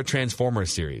entire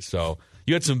Transformers series. So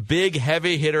you had some big,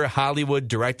 heavy-hitter Hollywood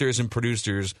directors and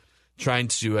producers trying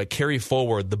to carry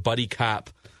forward the buddy cop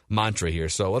mantra here.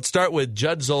 So let's start with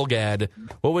Judd Zulgad.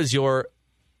 What was your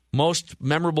most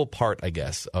memorable part, I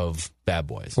guess, of Bad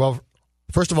Boys? Well,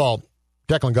 first of all,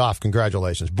 Declan Goff,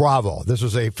 congratulations. Bravo. This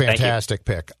was a fantastic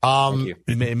pick. Thank you.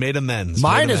 Made amends.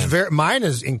 Mine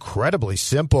is incredibly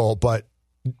simple, but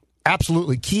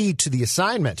absolutely key to the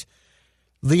assignment.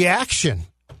 The action.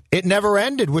 It never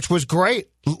ended, which was great.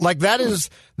 Like that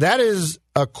is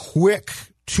a quick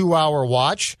 2-hour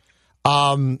watch.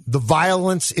 The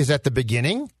violence is at the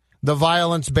beginning. The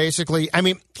violence basically, I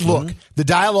mean, look, the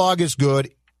dialogue is good.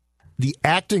 The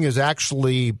acting is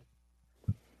actually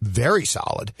very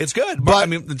solid. It's good, but I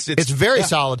mean, it's very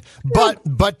solid.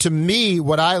 But to me,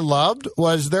 what I loved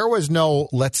was there was no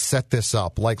let's set this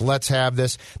up, like let's have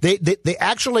this. They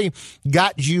actually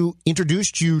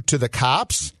introduced you to the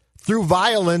cops through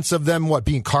violence of them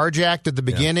being carjacked at the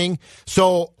beginning.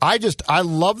 So I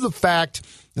love the fact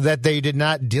that they did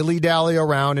not dilly-dally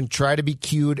around and try to be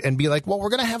cute and be like, well, we're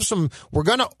going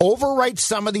to overwrite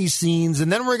some of these scenes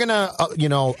and then we're going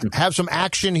to, have some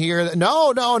action here.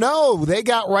 No. They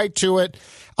got right to it.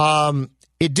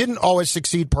 It didn't always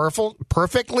succeed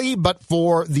perfectly, but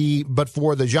for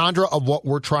the genre of what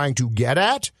we're trying to get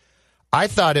at, I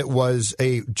thought it was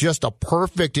just a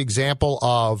perfect example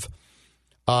of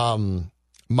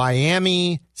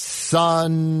Miami,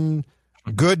 sun,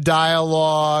 good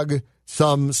dialogue,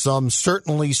 some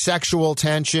certainly sexual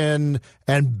tension,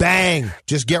 and bang,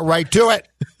 just get right to it.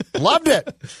 Loved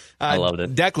it. I loved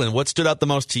it. Declan, what stood out the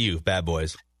most to you, Bad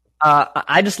Boys?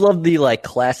 I just love the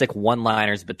classic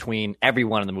one-liners between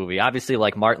everyone in the movie. Obviously,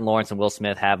 Martin Lawrence and Will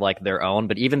Smith have their own,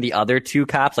 but even the other two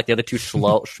cops, the other two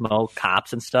schmo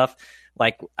cops and stuff.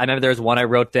 I remember there was one I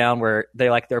wrote down where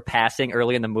they're passing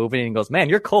early in the movie and he goes, "Man,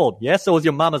 you're cold." "Yeah, so was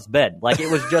your mama's bed." It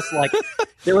was just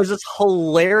there was just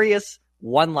hilarious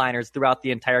one-liners throughout the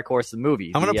entire course of the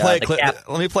movie. I'm going to play a clip.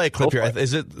 Let me play a clip here.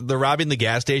 Is it the robbing the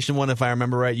gas station one, if I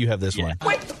remember right? You have this one.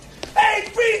 Wait. Hey,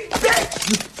 freeze, bitch!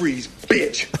 You freeze,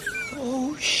 bitch.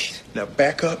 Oh, shit. Now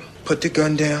back up, put the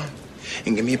gun down,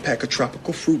 and give me a pack of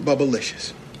tropical fruit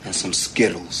Bubblicious. And some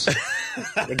Skittles.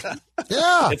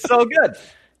 Yeah. It's so good.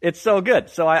 It's so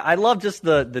good. So I love just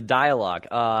the dialogue.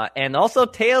 And also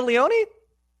Téa Leoni,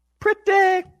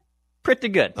 pretty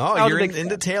good. Oh, you're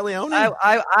into Téa Leoni?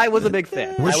 I was a big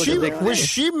fan. Was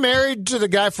she married to the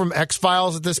guy from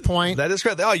X-Files at this point? That is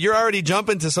correct. Oh, you're already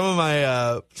jumping to some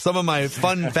of my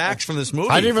fun facts from this movie.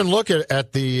 I didn't even look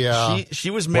at the. She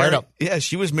was married. Right, yeah,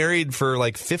 she was married for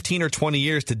 15 or 20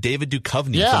 years to David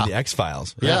Duchovny from the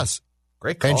X-Files. Yeah. Yes,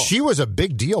 great call. And she was a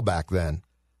big deal back then.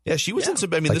 Yeah, she was in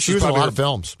some. I mean, she was in a lot of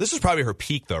films. This is probably her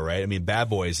peak, though, right? I mean, Bad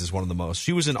Boys is one of the most.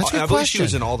 She was in. I believe she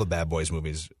was in all the Bad Boys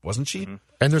movies, wasn't she? Mm-hmm.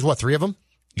 And there's 3 of them?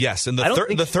 Yes, and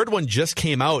the third one just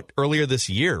came out earlier this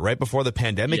year, right before the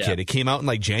pandemic hit. It came out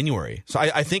in January, so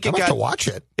I think I got to watch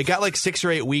it. It got 6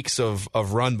 or 8 weeks of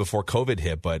run before COVID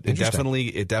hit, but it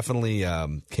definitely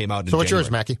came out. So what's yours,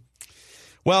 Mackie?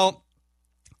 Well,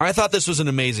 I thought this was an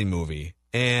amazing movie,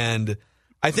 and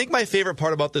I think my favorite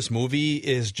part about this movie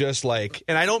is just and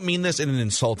I don't mean this in an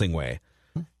insulting way.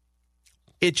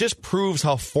 It just proves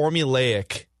how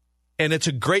formulaic, and it's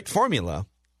a great formula,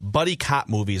 buddy cop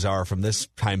movies are from this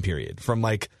time period. From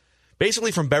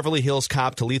basically from Beverly Hills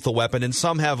Cop to Lethal Weapon, and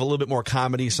some have a little bit more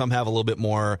comedy, some have a little bit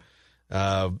more,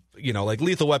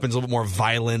 Lethal Weapon's a little bit more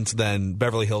violent than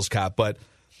Beverly Hills Cop, but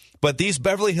these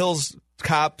Beverly Hills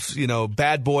Cops,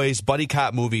 Bad Boys, buddy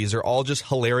cop movies are all just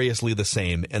hilariously the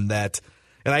same, and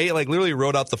I literally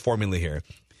wrote out the formula here.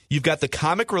 You've got the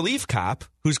comic relief cop,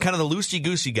 who's kind of the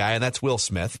loosey-goosey guy, and that's Will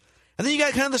Smith. And then you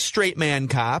got kind of the straight man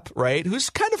cop, right, who's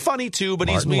kind of funny too, but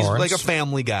he's like a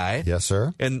family guy. Yes,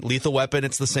 sir. And Lethal Weapon,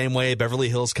 it's the same way. Beverly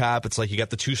Hills Cop, it's you got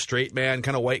the 2 straight man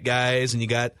kind of white guys, and you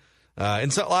got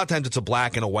and so a lot of times it's a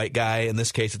black and a white guy. In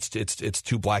this case, it's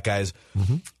 2 black guys.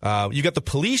 Mm-hmm. You got the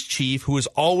police chief, who is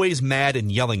always mad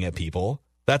and yelling at people.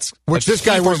 That's which this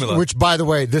guy was. Which, by the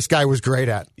way, this guy was great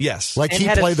at. Yes, and he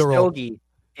played the role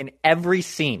in every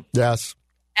scene. Yes,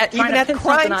 even at the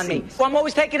crime scene. So I'm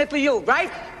always taking it for you,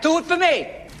 right? Do it for me.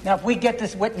 Now, if we get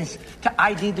this witness to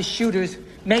ID the shooters,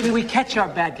 maybe we catch our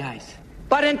bad guys.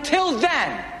 But until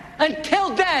then,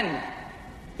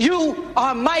 you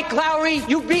are Mike Lowry.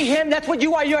 You be him. That's what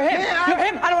you are. You're him. Yeah. You're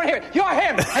him. I don't want to hear it. You're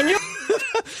him. And you.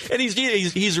 And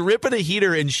he's ripping a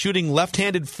heater and shooting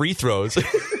left-handed free throws.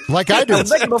 Like I do. He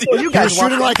was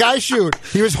shooting like I shoot.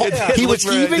 He was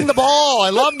heaving the ball. I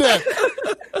loved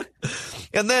it.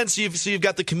 And then so you've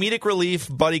got the comedic relief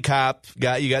buddy cop.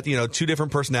 You got two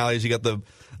different personalities. You got the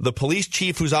police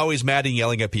chief who's always mad and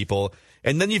yelling at people.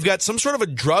 And then you've got some sort of a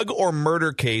drug or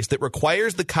murder case that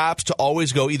requires the cops to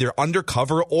always go either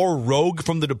undercover or rogue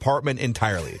from the department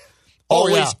entirely.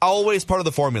 Always part of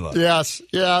the formula. Yes.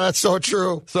 Yeah, that's so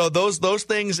true. So those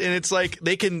things, and it's like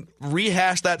they can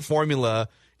rehash that formula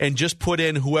and just put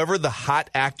in whoever the hot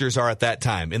actors are at that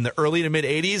time. In the early to mid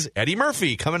 80s, Eddie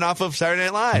Murphy coming off of Saturday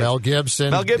Night Live. Mel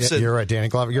Gibson. Yeah, you're right. Danny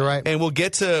Glover. You're right. And we'll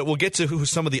get to who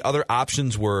some of the other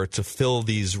options were to fill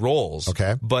these roles.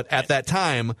 Okay. But at that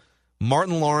time,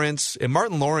 Martin Lawrence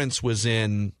was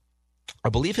in, I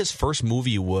believe his first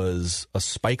movie was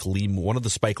one of the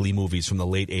Spike Lee movies from the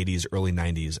late 80s, early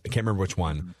 90s. I can't remember which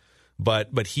one.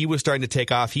 But he was starting to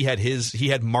take off. He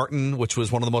had Martin, which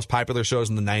was one of the most popular shows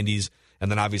in the 90s, and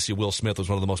then obviously Will Smith was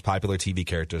one of the most popular TV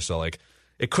characters. So like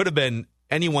it could have been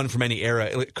anyone from any era.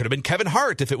 It could have been Kevin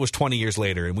Hart if it was 20 years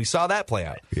later, and we saw that play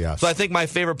out. Yes. So I think my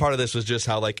favorite part of this was just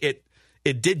how like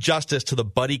it did justice to the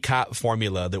buddy cop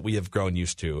formula that we have grown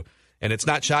used to. And it's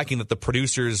not shocking that the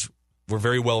producers were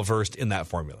very well versed in that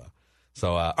formula.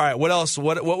 So, all right, what else?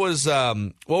 What were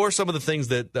some of the things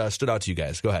that stood out to you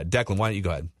guys? Go ahead, Declan. Why don't you go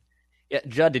ahead? Yeah,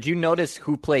 Judd, did you notice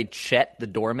who played Chet the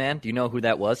doorman? Do you know who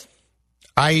that was?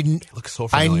 It looks so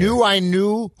familiar. I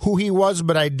knew who he was,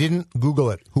 but I didn't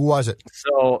Google it. Who was it?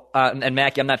 So, and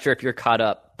Mackie, I'm not sure if you're caught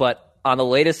up, but on the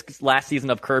last season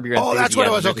of Curb Your Enthusiasm, that's what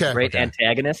it was. Okay, a great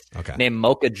antagonist named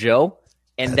Mocha Joe.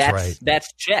 And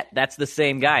that's Chet. That's the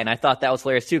same guy. And I thought that was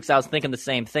hilarious, too, because I was thinking the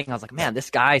same thing. I was like, man, this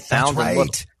guy sounds and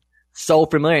looks so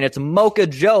familiar. And it's Mocha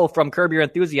Joe from Curb Your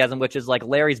Enthusiasm, which is like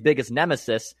Larry's biggest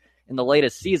nemesis in the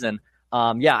latest season.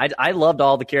 I loved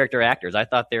all the character actors. I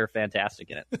thought they were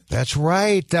fantastic in it. That's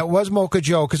right. That was Mocha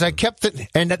Joe, because I kept it.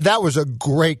 And that was a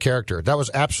great character. That was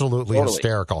absolutely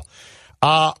hysterical.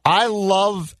 I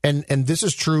love, and this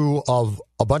is true of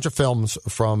a bunch of films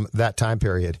from that time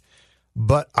period,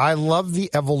 but I love the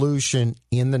evolution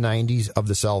in the 90s of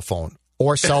the cell phone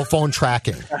or cell phone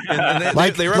tracking.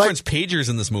 And they reference pagers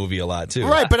in this movie a lot, too.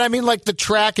 Right, but I mean, like, the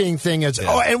tracking thing is,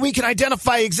 and we can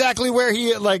identify exactly where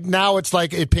now it's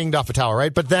like it pinged off a tower,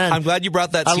 right? But then I'm glad you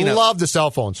brought that scene up. I love the cell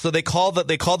phones. So they call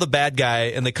the bad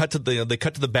guy, and they cut to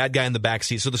the bad guy in the back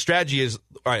seat. So the strategy is,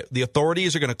 all right, the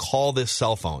authorities are going to call this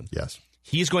cell phone. Yes.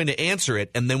 He's going to answer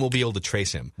it, and then we'll be able to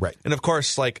trace him. Right. And, of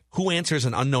course, like, who answers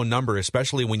an unknown number,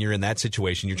 especially when you're in that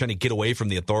situation? You're trying to get away from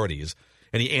the authorities,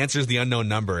 and he answers the unknown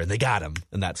number, and they got him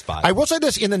in that spot. I will say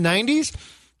this. In the 90s,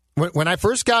 when I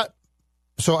first got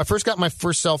my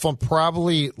first cell phone,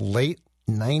 probably late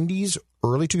 90s,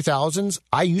 early 2000s,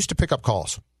 I used to pick up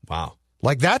calls. Wow.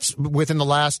 Like, that's within the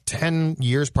last 10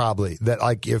 years probably, that,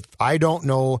 like, if I don't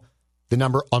know the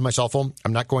number on my cell phone,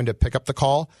 I'm not going to pick up the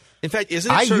call. In fact,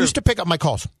 I used to pick up my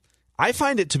calls. I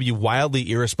find it to be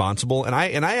wildly irresponsible, and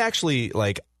I actually,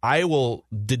 like, I will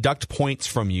deduct points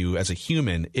from you as a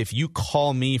human if you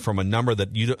call me from a number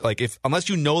that you like, unless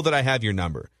you know that I have your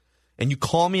number, and you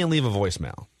call me and leave a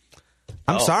voicemail.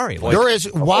 I'm sorry. Like, there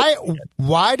is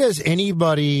why does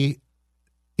anybody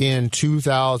in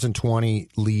 2020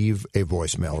 leave a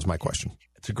voicemail? Is my question.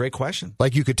 It's a great question.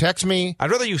 Like, you could text me.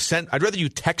 I'd rather you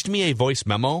text me a voice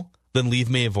memo than leave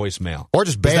me a voicemail. Or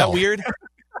just bail. Is that weird?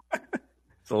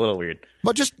 It's a little weird.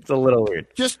 But it's a little weird.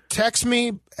 Just text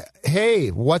me, hey,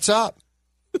 what's up?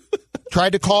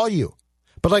 Tried to call you.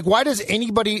 But, like, why does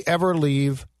anybody ever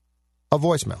leave a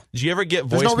voicemail? Do you ever get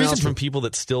voicemails from people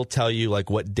that still tell you, like,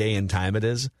 what day and time it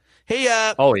is? Hey,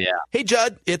 oh yeah. Hey,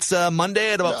 Judd, it's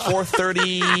Monday at about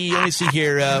 4:30. Let me see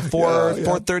here,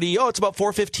 4:30. Oh, it's about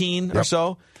 4:15 or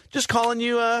so. Just calling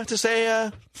you to say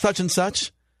such and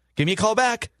such. Give me a call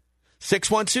back.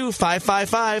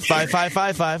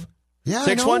 612-555-5555. Yeah,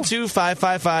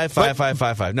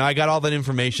 612-555-5555. Now, I got all that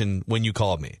information when you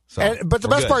called me. So but the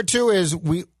best part, too, is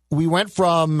we went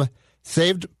from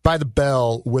Saved by the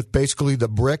Bell with basically the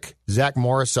brick Zach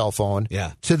Morris cell phone.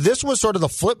 Yeah. So this was sort of the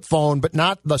flip phone, but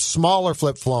not the smaller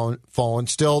flip phone,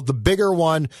 still the bigger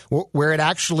one where it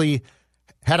actually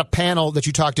had a panel that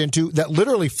you talked into that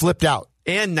literally flipped out.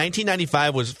 And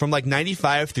 1995 was, from like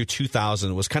 95 through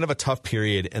 2000, was kind of a tough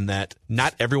period in that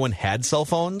not everyone had cell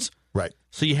phones. Right.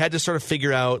 So you had to sort of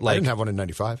figure out, like, I didn't have one in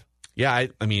 95. Yeah,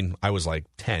 I mean, I was like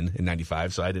 10 in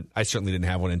 95, so I certainly didn't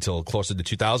have one until closer to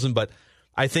 2000, but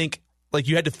I think like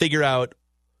you had to figure out,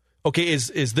 okay,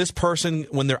 is this person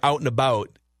when they're out and about,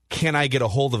 can I get a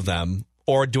hold of them,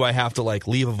 or do I have to like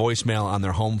leave a voicemail on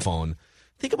their home phone?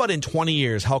 Think about in 20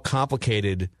 years how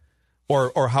complicated,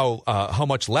 or how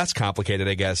much less complicated,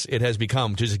 I guess, it has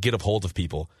become to just get a hold of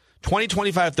people. 20,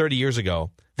 25, 30 years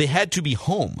ago, they had to be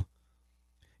home.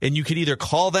 And you could either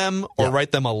call them or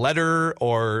write them a letter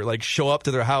or like show up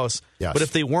to their house. Yes. But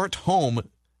if they weren't home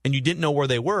and you didn't know where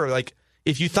they were, like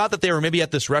if you thought that they were maybe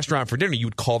at this restaurant for dinner, you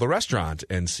would call the restaurant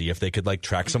and see if they could like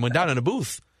track someone down in a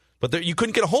booth. But you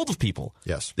couldn't get a hold of people.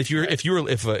 Yes.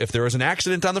 If there was an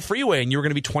accident on the freeway and you were going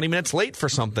to be 20 minutes late for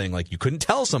something, like you couldn't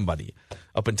tell somebody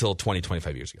up until 20,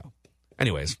 25 years ago.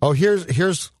 Anyways. Oh,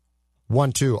 here's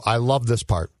one too. I love this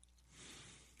part.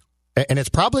 And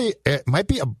it might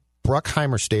be a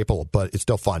Bruckheimer staple, but it's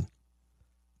still fun.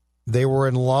 They were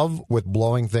in love with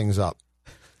blowing things up.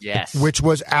 Yes. Which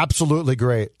was absolutely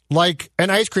great. Like an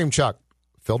ice cream truck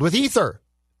filled with ether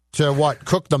to what?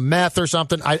 Cook the meth or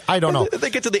something? I don't know.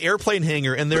 They get to the airplane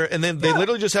hangar and then they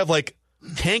literally just have like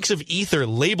tanks of ether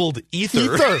labeled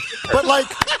ether. But like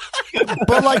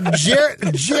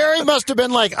Jerry must have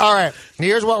been like, all right,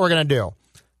 here's what we're going to do.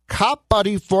 Cop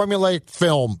buddy formulaic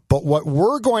film, but what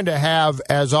we're going to have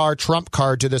as our trump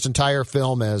card to this entire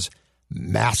film is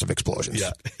massive explosions.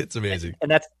 Yeah, it's amazing. And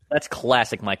that's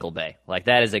classic Michael Bay. Like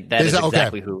that is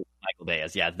exactly who Michael Bay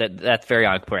is. Yeah, that's very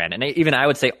on brand. And even I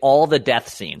would say all the death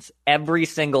scenes, every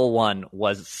single one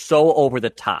was so over the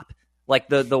top. Like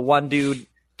the one dude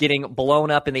getting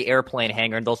blown up in the airplane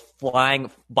hangar and those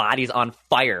flying bodies on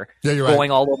fire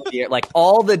going all over the air. Like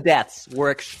all the deaths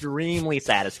were extremely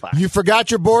satisfying. You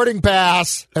forgot your boarding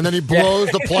pass, and then he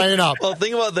blows the plane up. Well,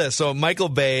 think about this. So Michael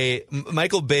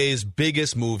Bay's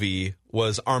biggest movie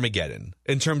was Armageddon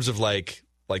in terms of like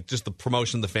just the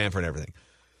promotion, the fanfare, and everything.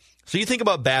 So you think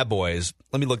about Bad Boys.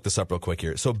 Let me look this up real quick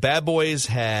here. So Bad Boys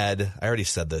had, I already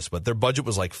said this, but their budget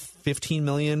was like $15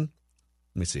 million.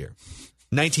 Let me see here.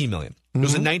 $19 million. It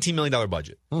was a $19 million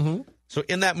budget. Mm-hmm. So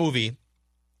in that movie,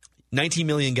 $19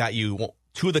 million got you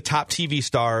two of the top TV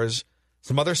stars,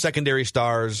 some other secondary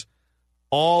stars,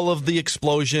 all of the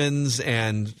explosions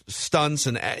and stunts,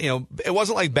 and it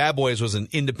wasn't like Bad Boys was an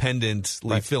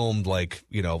independently filmed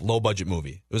low budget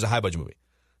movie. It was a high budget movie.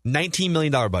 $19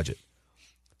 million budget.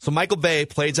 So Michael Bay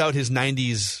plays out his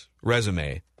 90s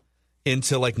resume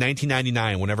into like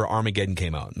 1999 whenever Armageddon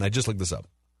came out. And I just looked this up.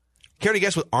 Care to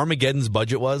guess what Armageddon's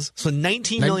budget was? So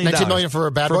 $19 million. $19 million for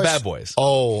Bad Boys? For Bad Boys.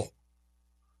 Oh.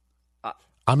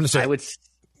 I'm going to say.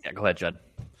 Go ahead, Judd.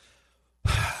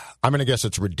 I'm going to guess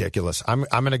it's ridiculous. I'm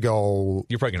going to go.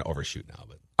 You're probably going to overshoot now,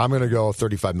 but. I'm going to go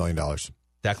 $35 million.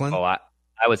 Declan? Oh, I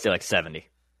would say like 70.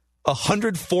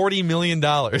 $140 million.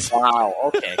 Wow.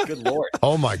 Okay. Good Lord.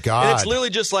 Oh, my God. And it's literally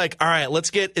just like, all right, let's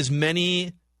get as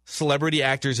many celebrity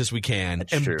actors as we can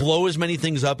blow as many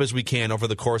things up as we can over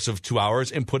the course of 2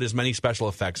 hours and put as many special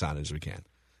effects on as we can.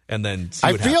 And then see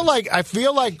what happens. I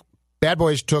feel like Bad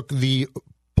Boys took the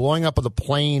blowing up of the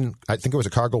plane, I think it was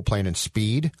a cargo plane in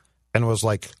Speed, and was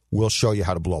like, we'll show you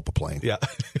how to blow up a plane. Yeah.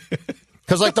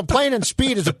 Because like the plane in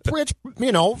Speed is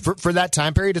for that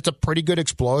time period, it's a pretty good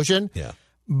explosion. Yeah.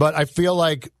 But I feel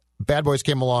like Bad Boys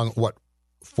came along,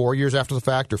 4 years after the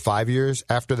fact or 5 years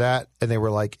after that, and they were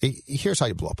like, hey, here's how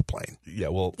you blow up a plane. Yeah,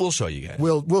 we'll show you guys.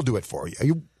 We'll do it for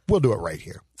you. We'll do it right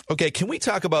here. Okay, can we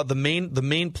talk about the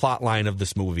main plot line of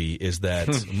this movie is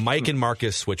that Mike and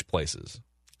Marcus switch places.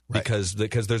 Because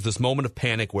there's this moment of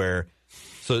panic where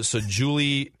so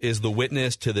Julie is the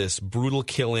witness to this brutal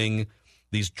killing.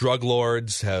 These drug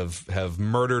lords have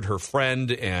murdered her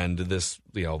friend and this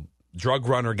drug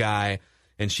runner guy,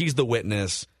 and she's the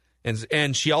witness.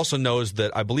 And she also knows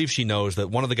that, I believe she knows that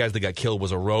one of the guys that got killed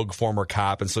was a rogue former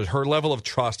cop. And so her level of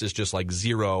trust is just like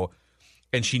zero.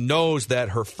 And she knows that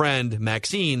her friend,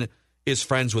 Maxine, is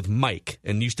friends with Mike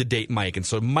and used to date Mike. And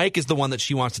so Mike is the one that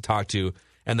she wants to talk to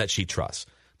and that she trusts.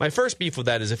 My first beef with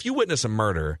that is if you witness a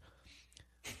murder,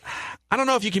 I don't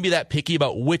know if you can be that picky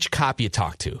about which cop you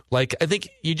talk to. Like, I think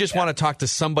you just want to talk to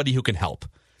somebody who can help.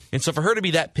 And so for her to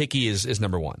be that picky is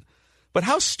number one. But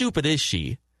how stupid is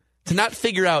she to not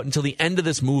figure out until the end of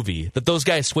this movie that those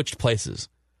guys switched places?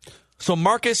 So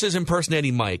Marcus is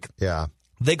impersonating Mike. Yeah.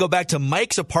 They go back to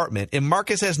Mike's apartment, and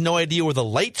Marcus has no idea where the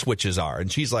light switches are.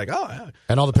 And she's like, oh. Yeah.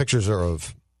 And all the pictures are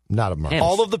of, not of Marcus.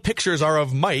 All of the pictures are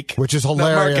of Mike. Which is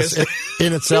hilarious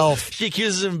in itself. She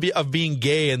accuses him of being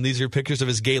gay, and these are pictures of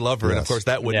his gay lover. Yes. And, of course,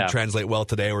 that wouldn't translate well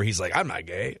today where he's like, I'm not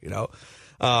gay,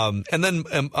 And then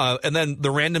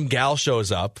the random gal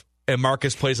shows up, and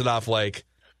Marcus plays it off like,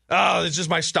 oh, it's just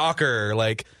my stalker.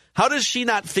 Like, how does she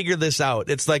not figure this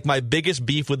out? It's like my biggest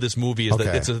beef with this movie is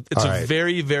that it's a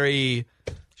very, very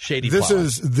Shady This plot.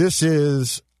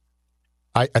 is.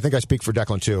 I think I speak for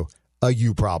Declan too. A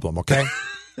you problem, okay?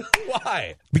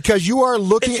 Why? Because you are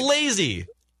looking. It's lazy.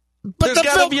 But There's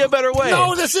got to be a better way.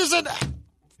 No, this isn't.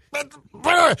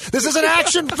 This is an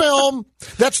action film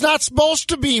that's not supposed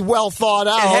to be well thought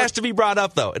out. It has to be brought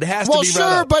up, though. It has to be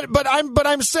brought up. but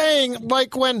I'm saying,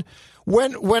 like, when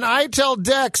I tell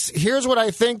Dex, here's what I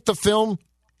think the film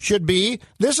should be,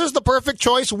 this is the perfect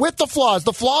choice with the flaws.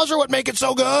 The flaws are what make it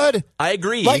so good. I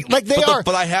agree. Like they are.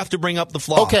 But I have to bring up the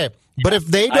flaw. Okay, but if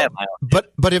they don't,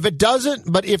 but if it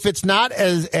doesn't, but if it's not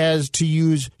as to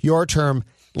use your term,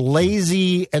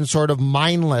 lazy and sort of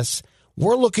mindless,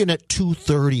 we're looking at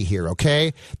 230 here,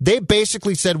 okay? They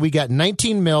basically said we got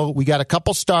 19 mil, we got a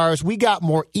couple stars, we got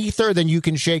more ether than you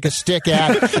can shake a stick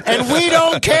at, and we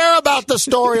don't care about the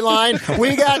storyline.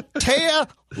 We got Téa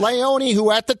Leoni,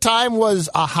 who at the time was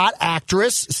a hot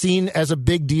actress, seen as a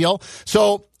big deal.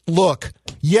 So, look,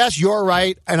 yes, you're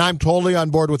right, and I'm totally on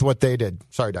board with what they did.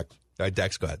 Sorry, Dex. All right,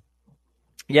 Dex, go ahead.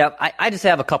 Yeah, I just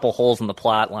have a couple holes in the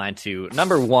plot line, too.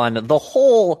 Number one, the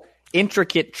whole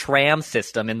intricate tram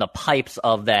system in the pipes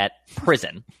of that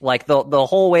prison. Like the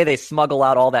whole way they smuggle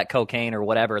out all that cocaine or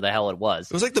whatever the hell it was.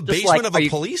 It was like the basement of a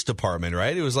police department,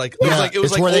 right? It was like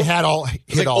where they had all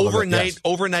hit all overnight of it, yes.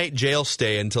 overnight jail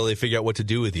stay until they figure out what to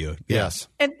do with you. Yes.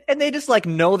 And they just like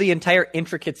know the entire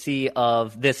intricacy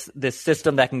of this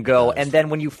system that can go. And then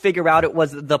when you figure out it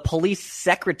was the police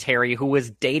secretary who was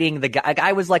dating the guy,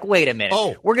 I was like, wait a minute.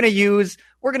 Oh. We're gonna use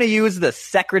the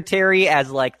secretary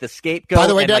as like the scapegoat. By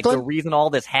the way, and like Declan? the reason all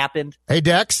this happened. Hey,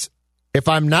 Dex, if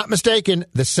I'm not mistaken,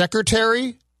 the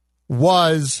secretary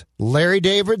was Larry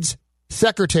David's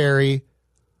secretary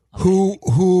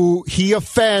who he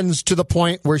offends to the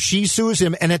point where she sues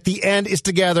him and at the end is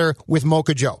together with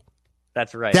Mocha Joe.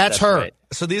 That's right. That's her. Right.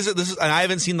 So this is, and I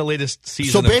haven't seen the latest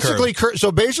season.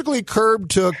 So basically, Curb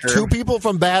took two people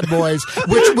from Bad Boys,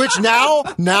 which now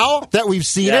that we've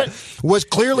seen it, was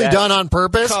clearly done on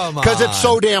purpose because it's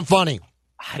so damn funny.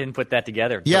 I didn't put that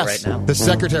together until Yes, right now. the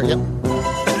secretary. Yep.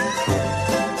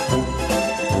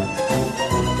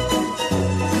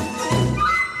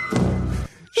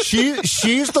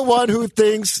 She's the one who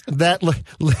thinks that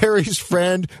Larry's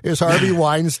friend is Harvey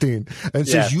Weinstein and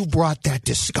says, "You brought that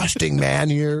disgusting man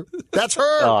here." That's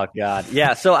her. Oh God,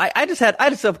 yeah. So I just have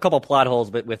a couple plot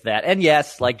holes with that, and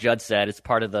yes, like Judd said, it's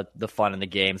part of the fun in the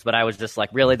games. But I was just like,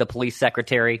 really, the police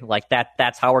secretary, like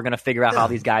that's how we're going to figure out how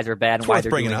these guys are bad and why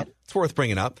they're doing it. It's worth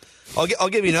bringing up. I'll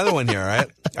give you another one here. All right.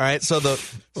 All right. So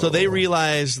they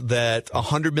realize that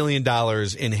 $100 million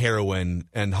in heroin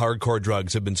and hardcore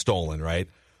drugs have been stolen, right?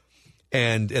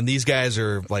 And these guys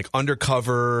are like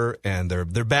undercover and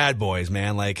they're bad boys,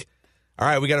 man. Like, all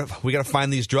right, we gotta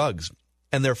find these drugs.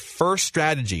 And their first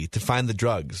strategy to find the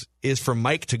drugs is for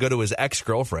Mike to go to his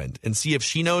ex-girlfriend and see if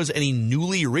she knows any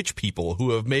newly rich people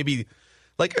who have maybe,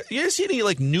 like, you ever see any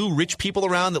like new rich people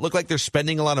around that look like they're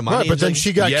spending a lot of money? Right, but then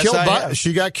she got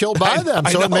killed by them,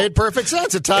 so it made perfect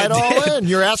sense. It tied all in.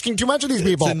 You're asking too much of these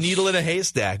people. It's a needle in a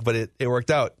haystack, but it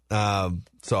worked out.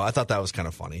 So I thought that was kind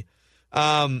of funny.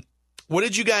 What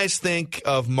did you guys think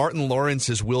of Martin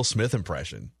Lawrence's Will Smith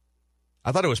impression?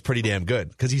 I thought it was pretty damn good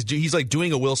because he's like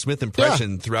doing a Will Smith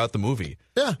impression throughout the movie.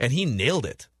 Yeah, and he nailed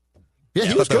it. Yeah,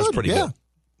 he was good. That was pretty good.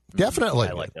 Definitely.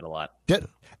 I liked it a lot.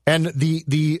 And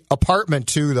the apartment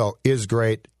too, though, is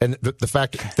great. And the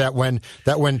fact that when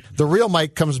the real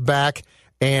Mike comes back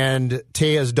and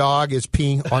Téa's dog is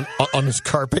peeing on his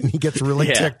carpet and he gets really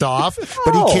ticked off,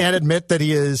 but he can't admit that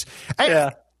he is.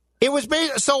 It was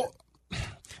made so.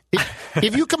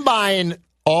 If you combine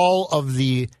all of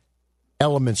the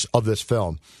elements of this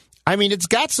film, I mean, it's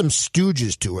got some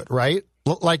Stooges to it, right?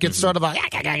 Like it's sort of a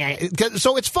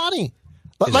so it's funny.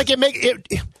 Like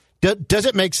does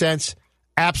it make sense?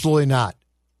 Absolutely not.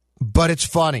 But it's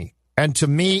funny, and to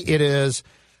me, it is.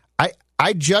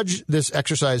 I judge this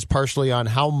exercise partially on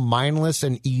how mindless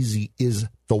and easy is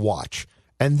the watch.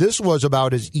 And this was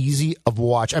about as easy of a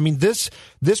watch. I mean, this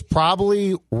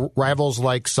probably rivals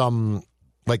like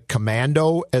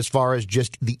Commando as far as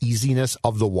just the easiness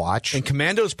of the watch. And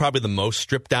Commando is probably the most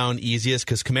stripped down, easiest,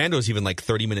 because Commando is even like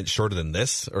 30 minutes shorter than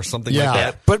this or something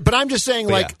like that. But I'm just saying,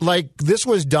 like this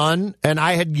was done, and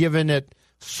I had given it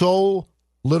so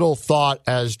little thought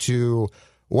as to,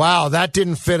 wow, that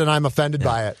didn't fit, and I'm offended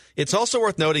by it. It's also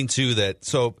worth noting, too, that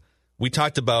so we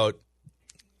talked about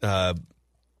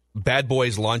Bad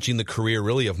Boys launching the career,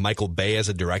 really, of Michael Bay as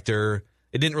a director.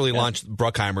 It didn't really launch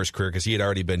Bruckheimer's career because he had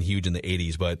already been huge in the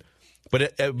 80s, but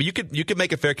But you could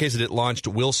make a fair case that it launched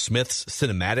Will Smith's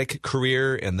cinematic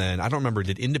career, and then I don't remember.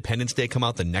 Did Independence Day come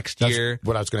out the next year?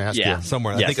 What I was going to ask Yeah. you.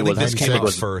 Somewhere. Yes, I think this came out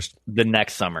 96. first. The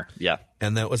next summer, yeah.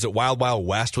 And then was it Wild Wild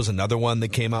West was another one that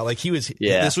came out. Like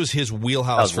Yeah. this was his That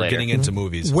wheelhouse was for later. getting into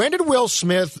movies. When did Will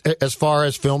Smith, as far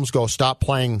as films go, stop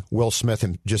playing Will Smith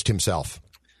just himself?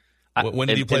 When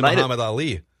did he play it might have- Muhammad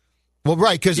Ali? Well,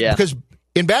 right, Yeah. because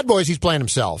in Bad Boys he's playing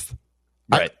himself.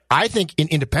 Right. I think in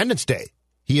Independence Day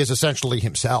he is essentially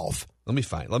himself. Let me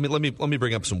find. Let me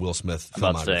bring up some Will Smith I'm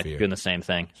about to filmography say, here. doing the same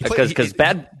thing. He played- Because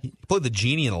Bad... He played the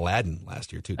genie in Aladdin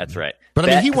last year too. That's right. But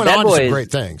I mean, he went Bad on to some Boys-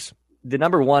 great things. The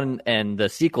number one and the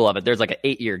sequel of it, there's like an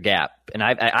 8-year gap, and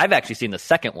I've actually seen the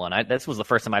second one. This was the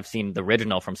first time I've seen the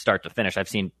original from start to finish. I've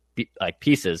seen like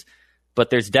pieces, but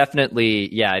there's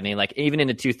definitely I mean, like even in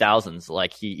the 2000s,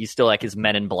 like he's still like his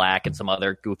Men in Black and some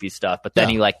other goofy stuff. But then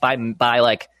he like by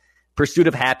like Pursuit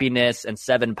of Happiness and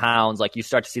 7 Pounds, like you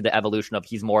start to see the evolution of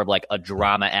he's more of like a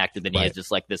drama actor than he is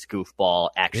just like this goofball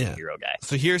action hero guy.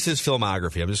 So here's his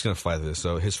filmography. I'm just going to fly through this.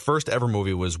 So his first ever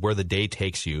movie was Where the Day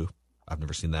Takes You. I've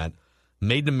never seen that.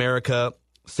 Made in America,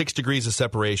 6 Degrees of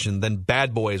Separation. Then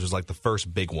Bad Boys was like the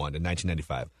first big one in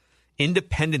 1995.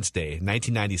 Independence Day,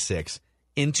 1996.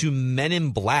 Into Men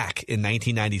in Black in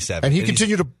 1997. And he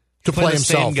continued to play the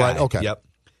same himself, guy. right? Okay. Yep.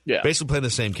 Yeah. Basically playing the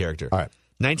same character. All right.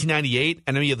 1998,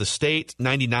 Enemy of the State.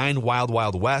 99, Wild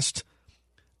Wild West.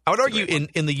 I would argue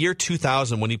in the year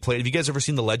 2000 when he played. Have you guys ever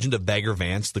seen The Legend of Bagger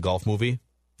Vance, the golf movie?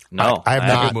 No, I have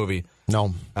not. Good movie.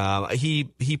 No.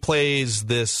 He plays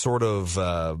this sort of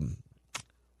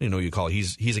you know what you call it.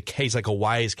 He's like a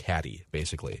wise caddy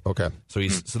basically. Okay. So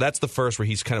so that's the first where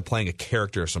he's kind of playing a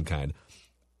character of some kind.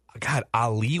 God,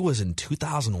 Ali was in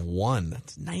 2001.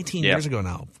 That's 19 years ago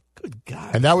now. Good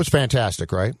God. And that was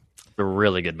fantastic, right? a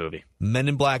really good movie. Men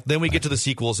in Black. Then we get to the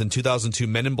sequels in 2002.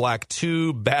 Men in Black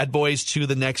 2, Bad Boys 2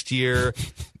 the next year.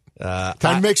 Time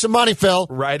to make some money, Phil.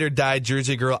 Ride or Die,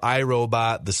 Jersey Girl,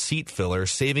 iRobot, The Seat Filler,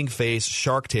 Saving Face,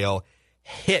 Shark Tale,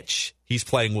 Hitch. He's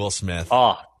playing Will Smith.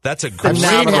 Oh, that's a I've great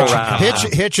seen rom-com.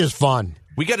 Hitch is fun.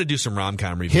 We got to do some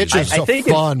rom-com reviews. Hitch is I think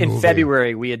fun in movie.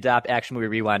 February we adopt Action Movie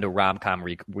Rewind to rom-com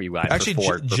rewind. Actually,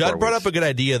 for Judd 4 brought weeks. up a good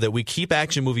idea that we keep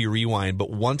Action Movie Rewind, but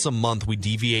once a month we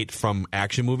deviate from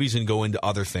action movies and go into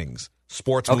other things.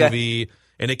 Sports movie,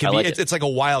 and it can I be like it's like a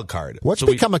wild card. What's So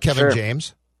become of Kevin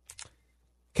James?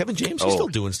 Kevin James, he's still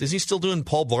doing. Is he still doing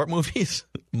Paul Blart movies?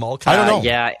 Mall I don't know.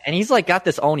 Yeah, and he's like got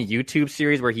this own YouTube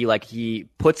series where he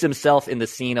puts himself in the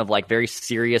scene of like very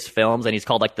serious films, and he's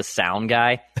called like the sound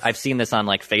guy. I've seen this on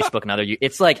like Facebook and other.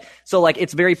 It's like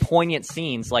it's very poignant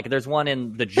scenes. Like there's one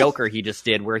in The Joker he just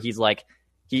did where he's like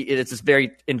it's this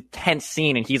very intense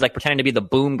scene, and he's like pretending to be the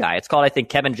boom guy. It's called, I think,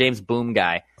 Kevin James Boom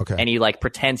Guy. Okay. And he like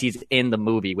pretends he's in the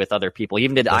movie with other people. He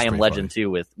even did I Am Legend too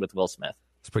with Will Smith.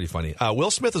 It's pretty funny. Will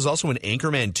Smith is also in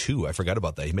Anchorman 2. I forgot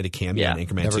about that. He made a cameo in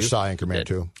Anchorman 2. Never saw Anchorman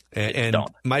 2. And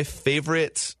my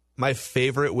favorite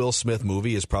Will Smith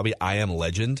movie is probably I Am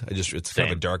Legend. It's kind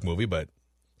of a dark movie, but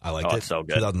I liked it. It's so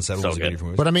good. 2007 was a good year for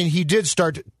movies. But I mean, he did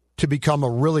start to become a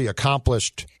really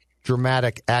accomplished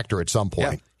dramatic actor at some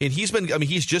point. Yeah. And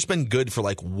he's just been good for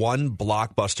like one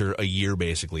blockbuster a year,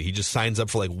 basically. He just signs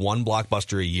up for like one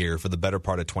blockbuster a year for the better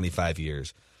part of 25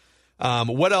 years.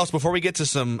 What else? Before we get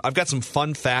to I've got some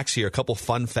fun facts here, a couple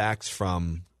fun facts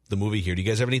from the movie here. Do you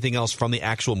guys have anything else from the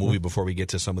actual movie before we get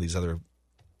to some of these other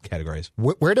categories?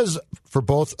 Where does, for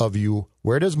both of you,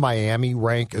 where does Miami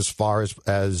rank as far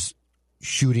as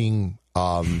shooting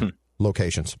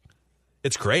locations?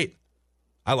 It's great.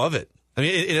 I love it. I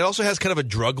mean, it also has kind of a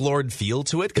drug lord feel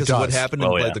to it because of what happened in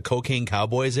like the Cocaine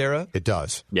Cowboys era. It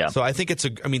does. Yeah. So I think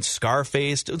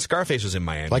Scarface was in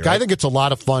Miami. Like, right? I think it's a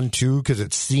lot of fun too because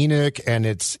it's scenic and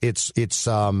it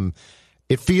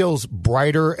feels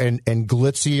brighter and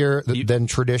glitzier than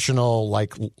traditional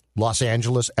like Los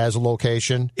Angeles as a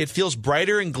location. It feels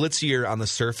brighter and glitzier on the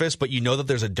surface, but you know that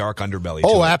there's a dark underbelly.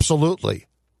 Oh, to it. absolutely.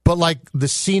 But like the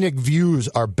scenic views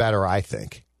are better, I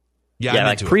think. Yeah,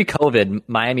 like pre-COVID,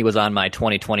 Miami was on my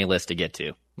 2020 list to get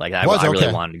to. Like I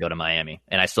really wanted to go to Miami,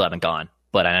 and I still haven't gone.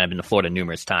 But I've been to Florida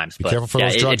numerous times. Be but careful for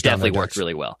those drugs it definitely down there, worked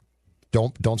really well.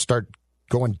 Don't start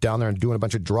going down there and doing a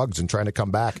bunch of drugs and trying to come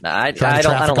back. I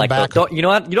don't like those. You know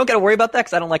what? You don't got to worry about that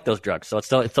because I don't like those drugs. So it's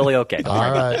totally okay.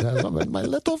 All right, my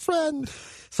little friend.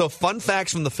 So fun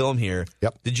facts from the film here.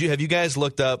 Yep. Have you guys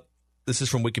looked up? This is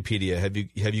from Wikipedia. Have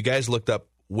you guys looked up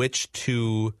which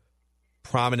two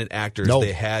prominent actors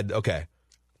they had? Okay.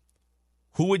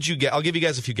 Who would you guess? I'll give you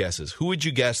guys a few guesses. Who would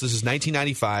you guess? This is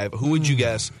 1995. Who would you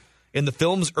guess in the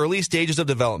film's early stages of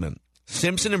development?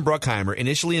 Simpson and Bruckheimer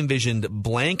initially envisioned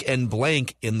blank and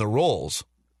blank in the roles.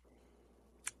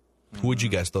 Who would you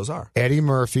guess those are? Eddie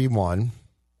Murphy, one.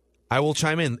 I will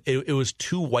chime in. It was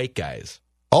 2 white guys.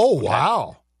 Oh,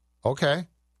 wow. Okay.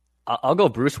 I'll go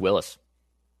Bruce Willis.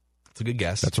 That's a good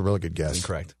guess. That's a really good guess.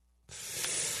 Incorrect.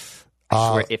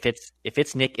 I swear,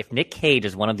 if Nick Cage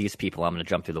is one of these people, I'm going to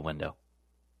jump through the window.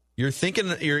 You're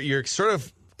thinking you're sort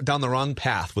of down the wrong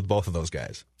path with both of those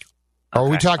guys. Are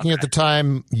we talking at the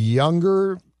time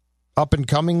younger, up and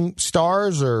coming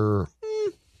stars, or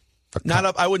not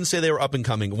up? I wouldn't say they were up and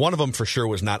coming. One of them for sure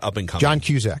was not up and coming. John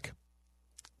Cusack?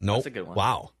 Nope. That's a good one.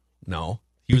 Wow. No.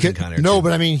 He was in Con Air no, too.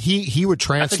 but I mean, he would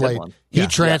translate. He'd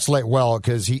translate well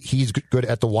because he's good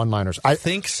at the one-liners. I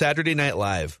think Saturday Night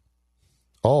Live.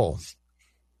 Oh.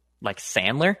 Like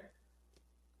Sandler?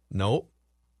 Nope.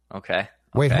 Okay.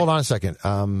 Wait, hold on a second.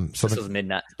 So this was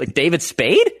midnight. Like David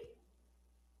Spade?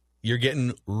 You're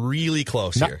getting really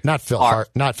close here. Not Phil Hart.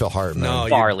 Not Phil Hart. No,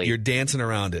 Farley. You're dancing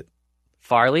around it.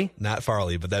 Farley? Not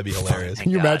Farley, but that'd be hilarious.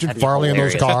 Can you imagine Farley in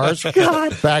those cars?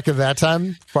 Back at that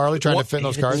time, Farley trying to fit in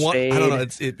those cars. I don't know.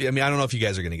 I don't know if you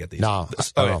guys are going to get these. No,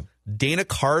 I don't know. Dana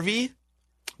Carvey.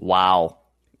 Wow.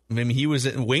 I mean, he was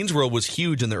in Wayne's World was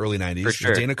huge in the early 90s. For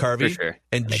sure. Dana Carvey For sure.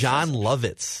 and John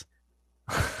Lovitz.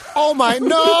 Oh my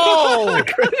no!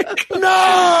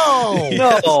 No!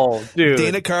 Yes. No, dude.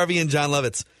 Dana Carvey and John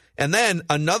Lovitz. And then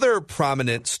another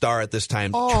prominent star at this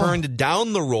time turned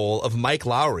down the role of Mike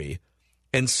Lowry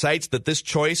and cites that this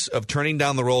choice of turning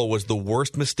down the role was the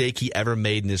worst mistake he ever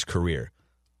made in his career.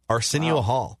 Arsenio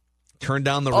Hall turned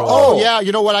down the role. Oh, yeah.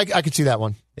 You know what? I could see that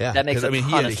one. Yeah. That makes I mean,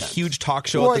 he had a huge talk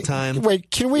show at the time.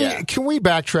 Wait, can we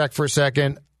backtrack for a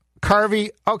second?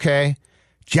 Carvey, okay.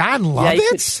 John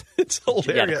Lovitz? It's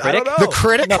hilarious. Yeah, I don't know. The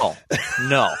critic?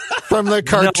 No. From the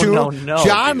cartoon? No,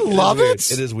 John dude.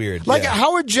 Lovitz? It is weird. Like, yeah.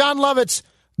 how would John Lovitz,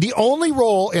 the only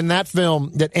role in that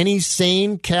film that any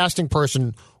sane casting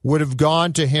person would have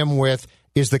gone to him with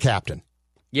is the captain?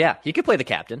 Yeah, he could play the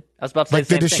captain. I was about to say like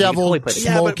the same thing. disheveled, He could totally play the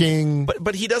smoking.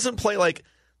 But he doesn't play like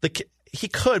he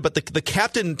could. But the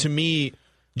captain to me,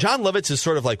 John Lovitz is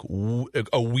sort of like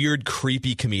a weird,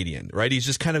 creepy comedian, right? He's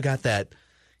just kind of got that.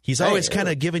 He's always kind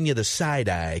of giving you the side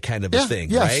eye kind of a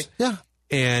thing, right? Yeah.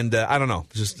 And I don't know.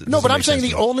 Just No, but I'm saying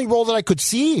the only role that I could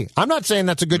see. I'm not saying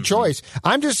that's a good choice.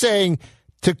 I'm just saying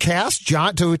to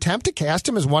attempt to cast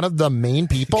him as one of the main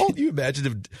people. Can you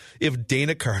imagine if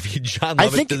Dana Carvey and John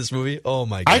Lovitz did this movie? Oh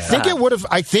my god! I think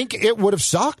it would have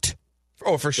sucked.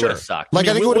 Oh, for sure. Like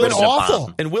I think it would have been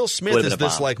awful. And Will Smith is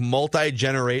this like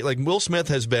multi-generate. Like Will Smith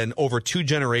has been over 2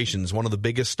 generations one of the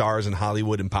biggest stars in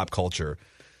Hollywood and pop culture.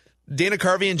 Dana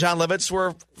Carvey and John Lovitz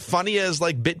were funny as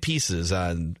like bit pieces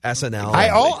on SNL.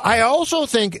 I also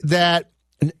think that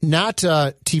not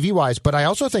TV wise, but I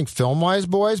also think film wise,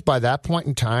 boys. By that point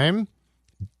in time,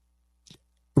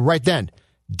 right then,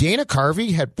 Dana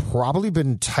Carvey had probably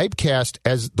been typecast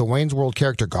as the Wayne's World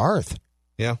character Garth.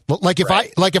 Yeah,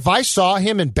 if I saw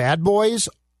him in Bad Boys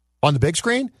on the big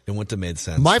screen, it wouldn't have made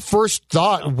sense. My first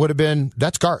thought would have been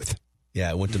that's Garth. Yeah,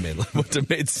 it wouldn't have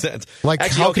made sense. Like,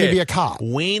 actually, how can he be a cop?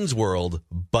 Wayne's World,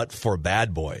 but for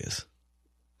bad boys.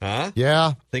 Huh?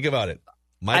 Yeah. Think about it.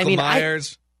 Michael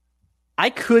Myers. I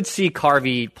could see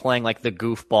Carvey playing like the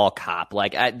goofball cop.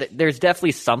 Like, there's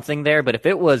definitely something there. But if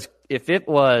it was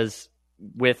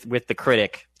with the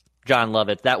critic, John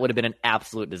Lovitz, that would have been an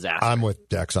absolute disaster. I'm with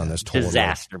Dex on this. Totally.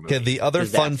 Disaster movie. Okay, the other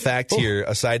fun fact here,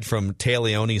 aside from Téa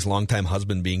Leoni's longtime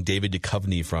husband being David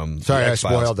Duchovny from Sorry, The I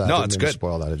X-Files. spoiled that. No, I it's didn't mean good. to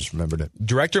spoil that. I just remembered it.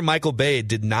 Director Michael Bay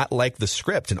did not like the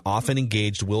script and often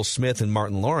engaged Will Smith and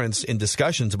Martin Lawrence in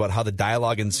discussions about how the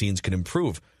dialogue and scenes could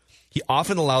improve. He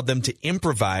often allowed them to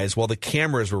improvise while the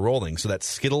cameras were rolling. So that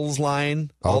Skittles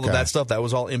line, all of that stuff, that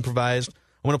was all improvised.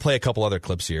 I'm going to play a couple other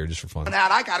clips here just for fun. Now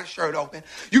I got a shirt open.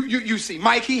 You see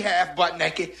Mike, he half butt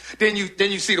naked. Then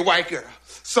you see the white girl.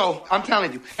 So I'm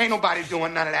telling you, ain't nobody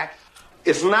doing none of that.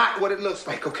 It's not what it looks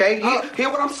like, okay?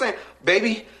 Hear what I'm saying?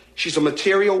 Baby, she's a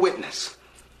material witness.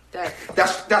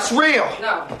 That's real.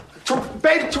 No.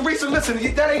 Baby, Teresa, listen,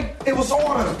 it was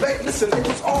orders. Baby, listen, it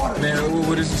was orders. Man,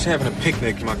 what is this having a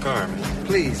picnic in my car, man?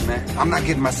 Please, man, I'm not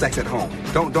getting my sex at home.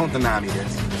 Don't deny me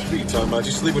this. What are you talking about?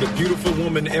 You sleep with a beautiful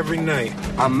woman every night.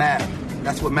 I'm married.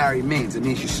 That's what married means. It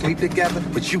means you sleep together,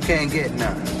 but you can't get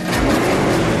none.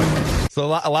 So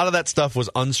a lot of that stuff was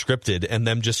unscripted and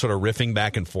them just sort of riffing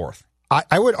back and forth.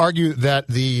 I would argue that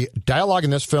the dialogue in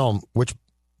this film, which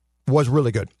was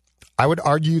really good, I would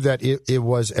argue that it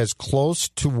was as close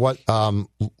to what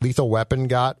Lethal Weapon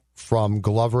got from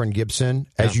Glover and Gibson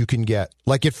as you can get.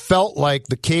 Like, it felt like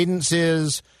the cadence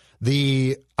is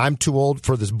I'm too old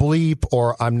for this bleep,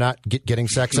 or I'm not getting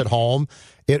sex at home.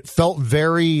 It felt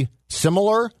very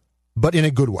similar, but in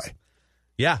a good way.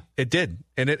 Yeah, it did.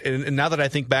 And now that I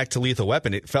think back to Lethal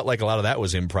Weapon, it felt like a lot of that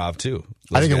was improv, too.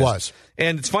 I think it was.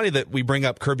 And it's funny that we bring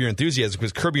up Curb Your Enthusiasm,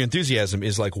 because Curb Your Enthusiasm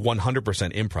is like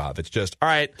 100% improv. It's just, all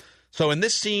right, so in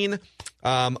this scene,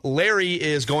 Larry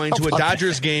is going to a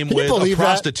Dodgers game with a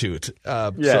prostitute.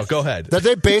 So go ahead. That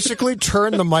they basically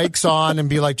turn the mics on and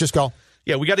be like, just go.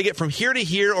 Yeah, we got to get from here to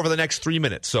here over the next 3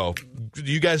 minutes. So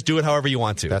you guys do it however you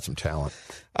want to. That's some talent.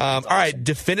 All right,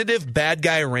 definitive bad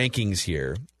guy rankings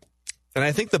here. And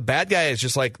I think the bad guy is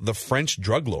just like the French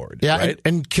drug lord. Yeah, right?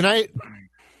 and can I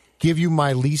give you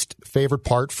my least favorite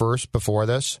part first before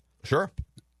this? Sure.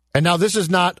 And now this is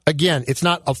not, again, it's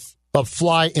not a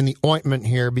fly in the ointment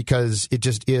here because it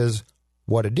just is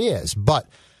what it is. But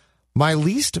my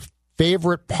least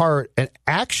favorite part, and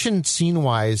action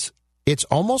scene-wise, it's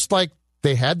almost like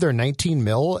they had their 19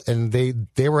 mil and they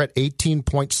were at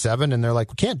 18.7 and they're like,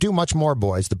 we can't do much more,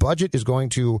 boys. The budget is going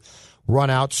to run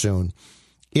out soon.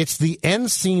 It's the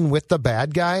end scene with the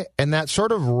bad guy and that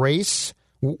sort of race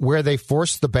where they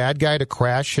force the bad guy to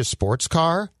crash his sports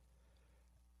car.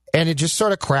 And it just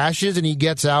sort of crashes and he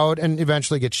gets out and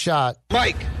eventually gets shot.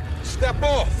 Mike, step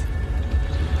off.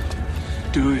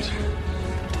 Do it.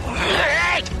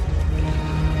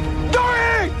 Do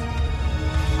it!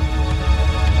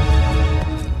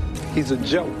 He's a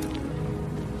joke.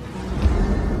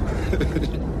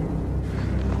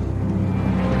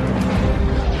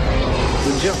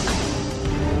 The joke.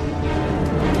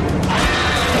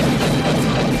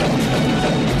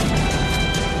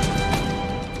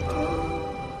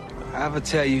 I ever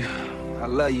tell you I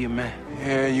love you, man?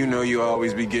 Yeah, you know you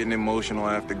always be getting emotional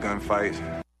after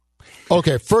gunfights.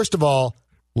 Okay, first of all,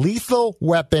 Lethal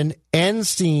Weapon end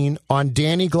scene on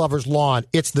Danny Glover's lawn,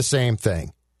 it's the same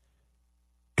thing.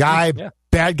 Guy,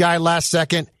 bad guy last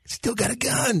second, still got a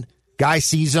gun. Guy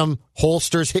sees him,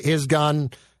 holsters his gun,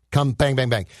 come bang, bang,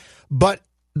 bang. But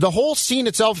the whole scene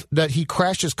itself that he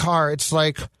crashed his car, it's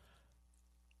like,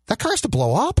 that car has to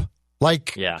blow up.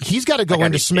 Like, he's got to go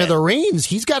into smithereens.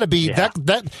 He's got to be,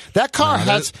 that car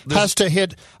has to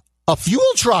hit a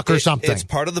fuel truck or something. It's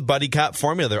part of the buddy cop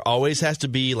formula. There always has to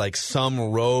be like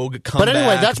some rogue comeback but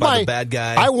anyway, that's by my the bad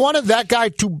guy. I wanted that guy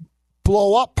to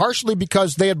blow up partially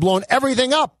because they had blown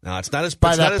everything up. No, it's not as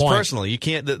by that point. personal. You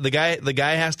can't. The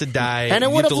guy has to die, and it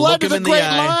you would have led to the great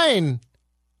eye. line.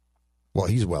 Well,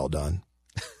 he's well done.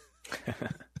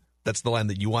 That's the line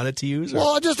that you wanted to use? Or?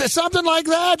 Well, just something like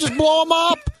that. Just blow them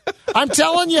up. I'm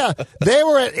telling you, they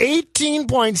were at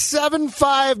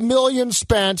 $18.75 million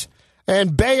spent,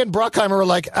 and Bay and Bruckheimer were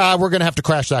like, we're going to have to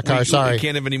crash that car. Sorry. We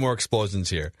can't have any more explosions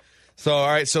here. So, all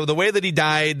right, so the way that he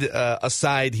died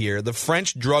aside here, the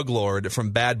French drug lord from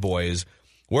Bad Boys,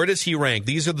 where does he rank?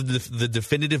 These are the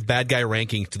definitive bad guy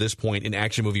rankings to this point in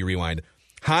Action Movie Rewind.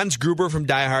 Hans Gruber from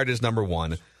Die Hard is number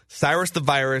 1. Cyrus the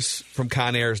Virus from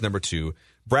Con Air is number 2.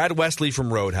 Brad Wesley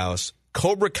from Roadhouse.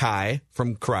 Cobra Kai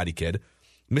from Karate Kid.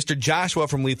 Mr. Joshua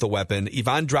from Lethal Weapon.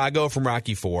 Ivan Drago from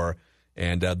Rocky IV.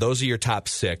 And those are your top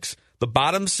 6. The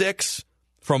bottom 6,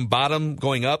 from bottom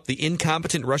going up, the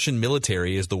incompetent Russian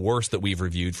military is the worst that we've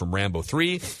reviewed from Rambo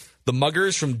 3. The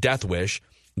Muggers from Death Wish.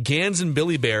 Gans and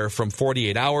Billy Bear from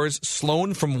 48 Hours.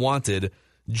 Sloan from Wanted.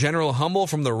 General Hummel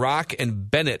from The Rock. And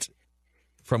Bennett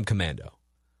from Commando.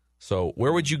 So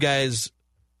where would you guys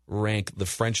rank the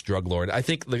French drug lord? I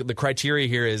think the criteria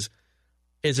here is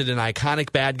it an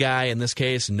iconic bad guy in this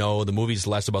case? No, the movie's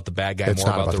less about the bad guy, It's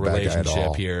more not about the about the bad guy at relationship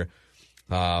all. here.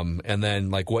 And then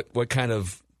like what kind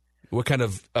of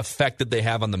effect did they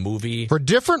have on the movie? For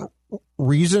different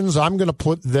reasons, I'm going to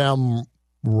put them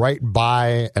right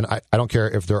by, and I don't care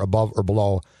if they're above or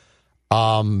below,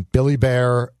 Billy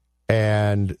Bear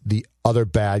and the other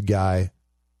bad guy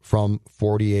from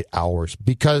 48 Hours.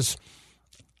 Because,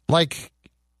 like,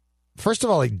 first of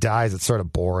all, he dies. It's sort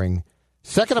of boring.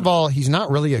 Second of all, he's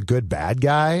not really a good bad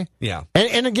guy. Yeah.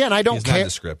 And again, I don't He's not care. in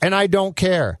the script. And I don't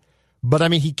care. But, I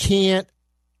mean, he can't.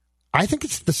 I think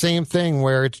it's the same thing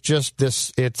where it's just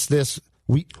this. It's this.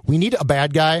 We need a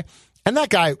bad guy. And that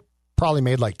guy probably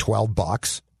made like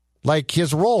 $12. Like,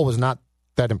 his role was not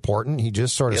that important. He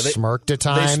just sort of smirked at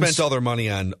times. They spent all their money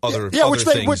on other which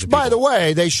things. By the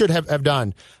way, they should have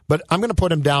done. But I'm going to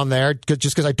put him down there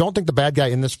just because I don't think the bad guy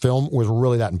in this film was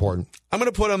really that important. I'm going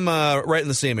to put him right in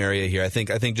the same area here. I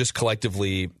think just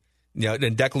collectively, you know,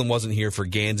 and Declan wasn't here for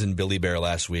Gans and Billy Bear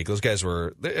last week. Those guys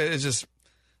were. It's just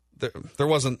there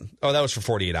wasn't. Oh, that was for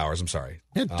 48 Hours. I'm sorry.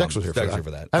 Yeah, Dex was here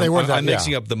for that. And I'm I'm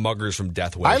mixing up the Muggers from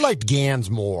Death Wish. I liked Gans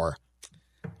more.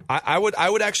 I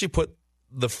would actually put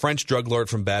the French drug lord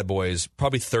from Bad Boys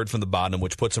probably third from the bottom,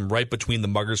 which puts him right between the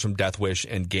Muggers from Death Wish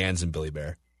and Gans and Billy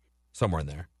Bear, somewhere in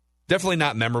there. Definitely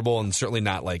not memorable and certainly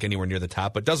not like anywhere near the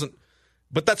top, but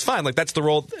that's fine. Like that's the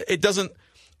role. It doesn't.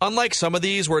 unlike some of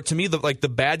these where to me the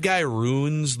bad guy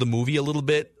ruins the movie a little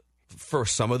bit for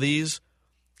some of these,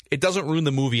 it doesn't ruin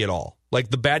the movie at all. Like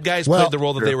the bad guys played the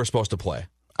role that they were supposed to play.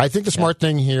 I think the smart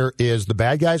thing here is the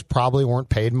bad guys probably weren't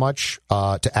paid much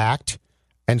to act.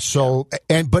 And so,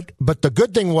 but the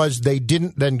good thing was they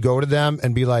didn't then go to them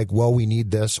and be like, well, we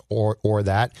need this or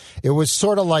that. It was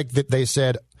sort of like that they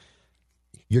said,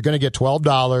 you're going to get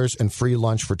 $12 and free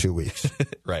lunch for 2 weeks.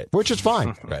 Right. Which is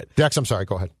fine. Right. Dex, I'm sorry.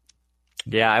 Go ahead.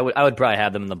 Yeah, I would probably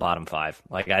have them in the bottom 5.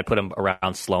 Like I'd put them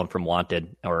around Sloane from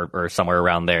Wanted or somewhere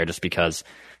around there just because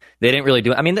they didn't really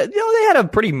do it. I mean, they had a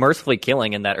pretty mercifully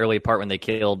killing in that early part when they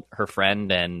killed her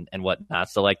friend and whatnot.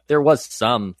 So like there was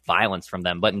some violence from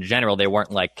them, but in general they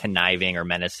weren't like conniving or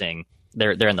menacing.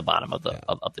 They're in the bottom of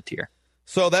the tier.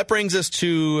 So that brings us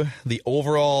to the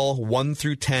overall 1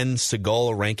 through 10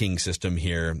 Seagull ranking system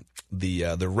here. The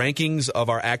rankings of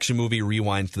our action movie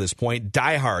rewinds to this point.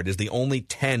 Die Hard is the only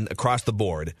 10 across the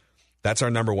board. That's our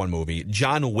number 1 movie.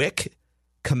 John Wick,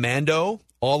 Commando,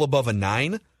 all above a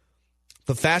 9.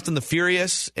 The Fast and the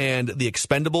Furious and The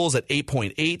Expendables at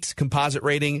 8.8 composite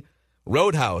rating.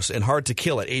 Roadhouse and Hard to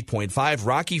Kill at 8.5.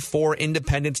 Rocky IV,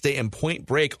 Independence Day, and Point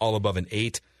Break all above an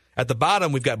 8. At the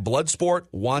bottom, we've got Bloodsport,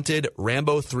 Wanted,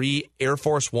 Rambo 3, Air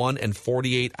Force One, and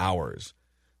 48 Hours.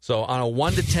 So on a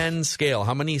 1 to 10 scale,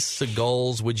 how many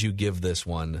Seagulls would you give this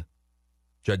one,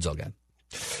 Judge Zolgan?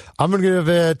 I'm going to give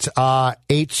it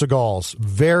 8 Seagulls.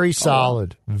 Very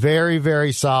solid. Very,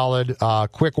 very solid.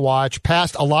 Quick watch.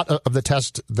 Passed a lot of the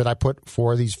tests that I put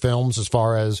for these films as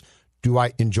far as do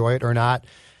I enjoy it or not.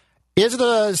 Is it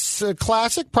a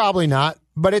classic? Probably not,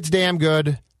 but it's damn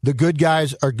good. The good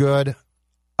guys are good.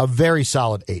 A very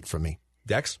solid 8 for me.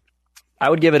 Dex? I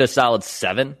would give it a solid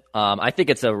 7. I think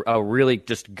it's a really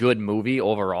just good movie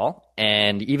overall.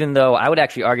 And even though I would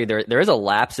actually argue there is a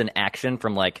lapse in action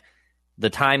from like the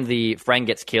time the friend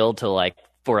gets killed to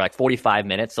for 45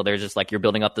 minutes. So there's just like you're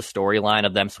building up the storyline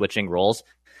of them switching roles.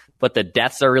 But the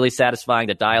deaths are really satisfying.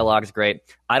 The dialogue's great.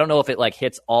 I don't know if it like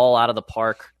hits all out of the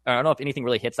park. I don't know if anything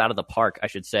really hits out of the park, I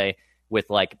should say, with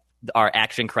like our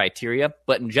action criteria.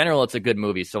 But in general, it's a good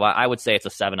movie. So I would say it's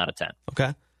a 7 out of 10.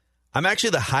 Okay. I'm actually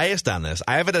the highest on this.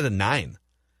 I have it at a 9.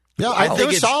 Yeah, I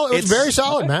think it's solid. It's very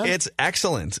solid, man. It's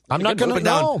excellent. I'm not going to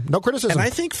no criticism. And I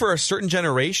think for a certain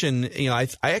generation, I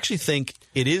actually think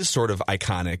it is sort of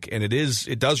iconic, and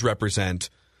it does represent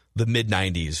the mid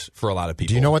 90s for a lot of people.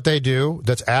 Do you know what they do?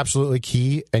 That's absolutely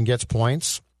key and gets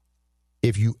points.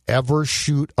 If you ever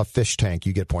shoot a fish tank,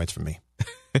 you get points from me.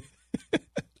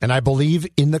 And I believe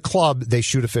in the club they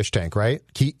shoot a fish tank, right?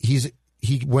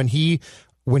 When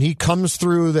he comes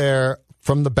through there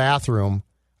from the bathroom,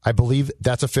 I believe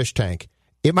that's a fish tank.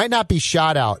 It might not be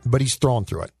shot out, but he's thrown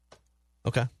through it.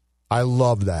 Okay. I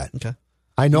love that. Okay.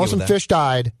 I know some fish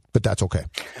died, but that's okay.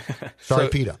 Sorry,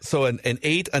 PETA. So an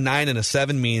 8, a 9, and a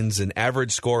 7 means an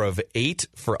average score of 8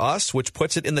 for us, which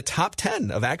puts it in the top 10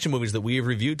 of action movies that we have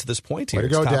reviewed to this point here. Way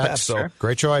to go, Dex. So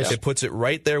great choice. It puts it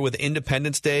right there with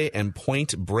Independence Day and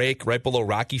Point Break, right below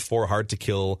Rocky IV, Hard to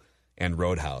Kill, and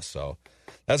Roadhouse. So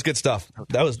that's good stuff.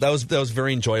 That was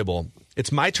very enjoyable.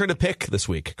 It's my turn to pick this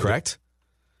week, correct?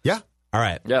 Yeah. All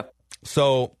right. Yeah.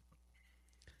 So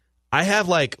I have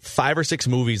like 5 or 6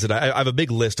 movies that I have a big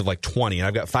list of like 20, and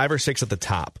I've got 5 or 6 at the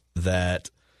top that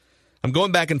I'm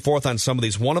going back and forth on some of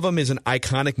these. One of them is an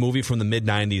iconic movie from the mid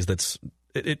 90s that's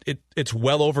it's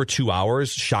well over 2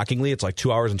 hours. Shockingly, it's like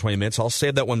 2 hours and 20 minutes. I'll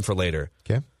save that one for later.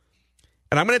 Okay.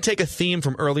 And I'm going to take a theme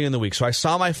from earlier in the week. So I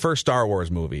saw my first Star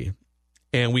Wars movie,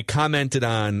 and we commented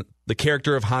on the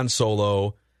character of Han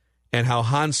Solo and how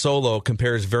Han Solo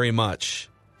compares very much.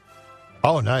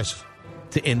 Oh, nice.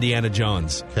 To Indiana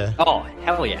Jones. Okay. Oh,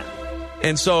 hell yeah.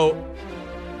 And so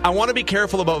I want to be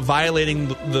careful about violating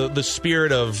the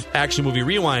spirit of Action Movie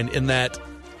Rewind in that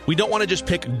we don't want to just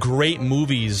pick great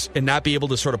movies and not be able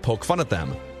to sort of poke fun at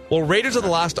them. Well, Raiders of the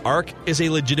Lost Ark is a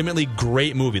legitimately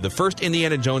great movie. The first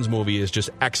Indiana Jones movie is just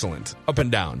excellent, up and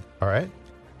down. All right.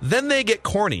 Then they get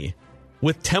corny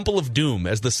with Temple of Doom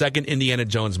as the second Indiana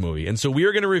Jones movie. And so we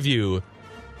are going to review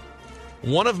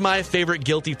one of my favorite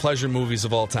guilty pleasure movies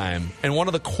of all time and one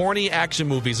of the corny action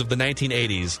movies of the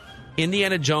 1980s,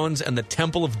 Indiana Jones and the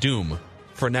Temple of Doom,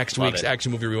 for next week's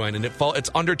Action Movie Rewind. And it's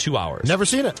under 2 hours. Never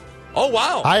seen it. Oh,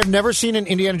 wow. I have never seen an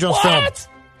Indiana Jones film.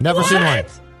 Never seen one.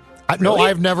 No,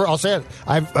 I've never. I'll say it.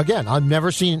 I've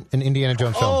never seen an Indiana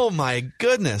Jones film. Oh, my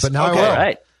goodness. But now I will.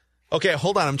 Right. Okay,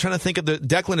 hold on. I'm trying to think of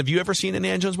Declan, have you ever seen an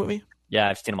Indiana Jones movie? Yeah,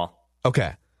 I've seen them all.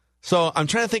 Okay. So I'm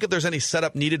trying to think if there's any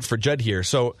setup needed for Judd here.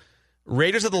 So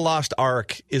Raiders of the Lost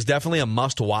Ark is definitely a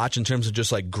must-watch in terms of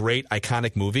just like great,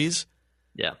 iconic movies.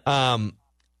 Yeah.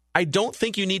 I don't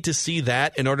think you need to see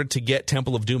that in order to get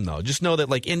Temple of Doom, though. Just know that,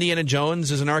 like, Indiana Jones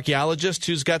is an archaeologist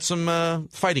who's got some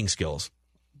fighting skills.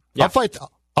 Yeah.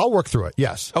 I'll work through it,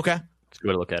 yes. Okay. It's a good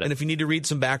way to look at it. And if you need to read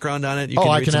some background on it, you can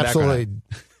read I can some absolutely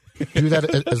background. do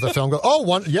that as the film goes.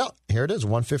 Here it is,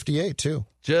 158, too.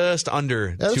 Just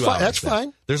under 2 hours. That's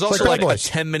fine. There's also like a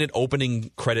 10-minute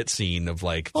opening credit scene of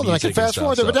like. Oh, then I can fast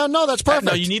forward there, but no, that's perfect.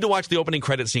 No, you need to watch the opening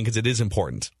credit scene because it is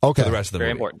important. Okay. For the rest of the movie.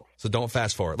 Very important. So don't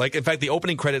fast forward. Like, in fact, the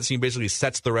opening credit scene basically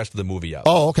sets the rest of the movie up.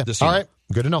 Oh, okay. All right.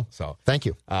 Good to know. So thank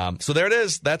you. So there it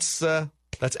is. That's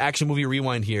Action Movie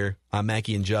Rewind here on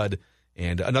Mackey and Judd.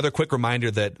 And another quick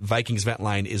reminder that Vikings Vent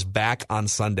Line is back on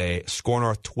Sunday. Score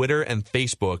North Twitter and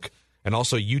Facebook. And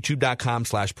also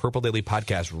youtube.com/Purple Daily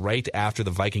Podcast right after the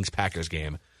Vikings-Packers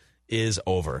game is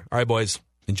over. All right, boys.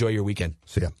 Enjoy your weekend.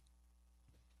 See ya.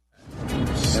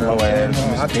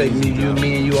 I'll take me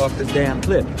and you off the damn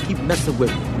cliff. Keep messing with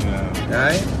me. Yeah. All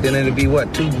right? Then it'll be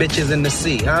what? 2 bitches in the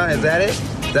sea, huh? Is that it?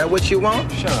 Is that what you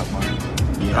want? Shut up,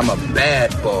 man. Yeah. I'm a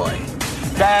bad boy.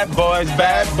 Bad boys.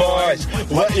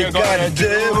 What you gonna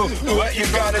do? What you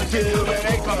gonna do when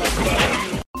they come?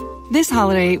 This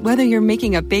holiday, whether you're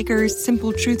making a Baker's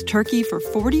Simple Truth turkey for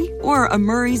 40 or a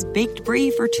Murray's Baked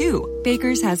Brie for 2,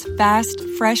 Baker's has fast,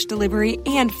 fresh delivery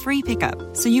and free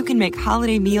pickup, so you can make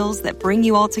holiday meals that bring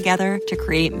you all together to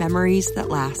create memories that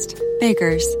last.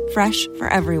 Baker's, fresh for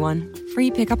everyone.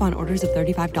 Free pickup on orders of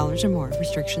 $35 or more.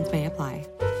 Restrictions may apply.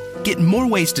 Get more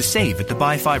ways to save at the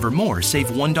Buy 5 or More Save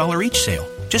 $1 each sale.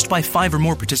 Just buy 5 or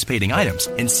more participating items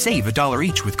and save $1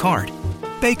 each with card.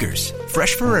 Baker's,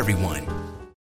 fresh for everyone.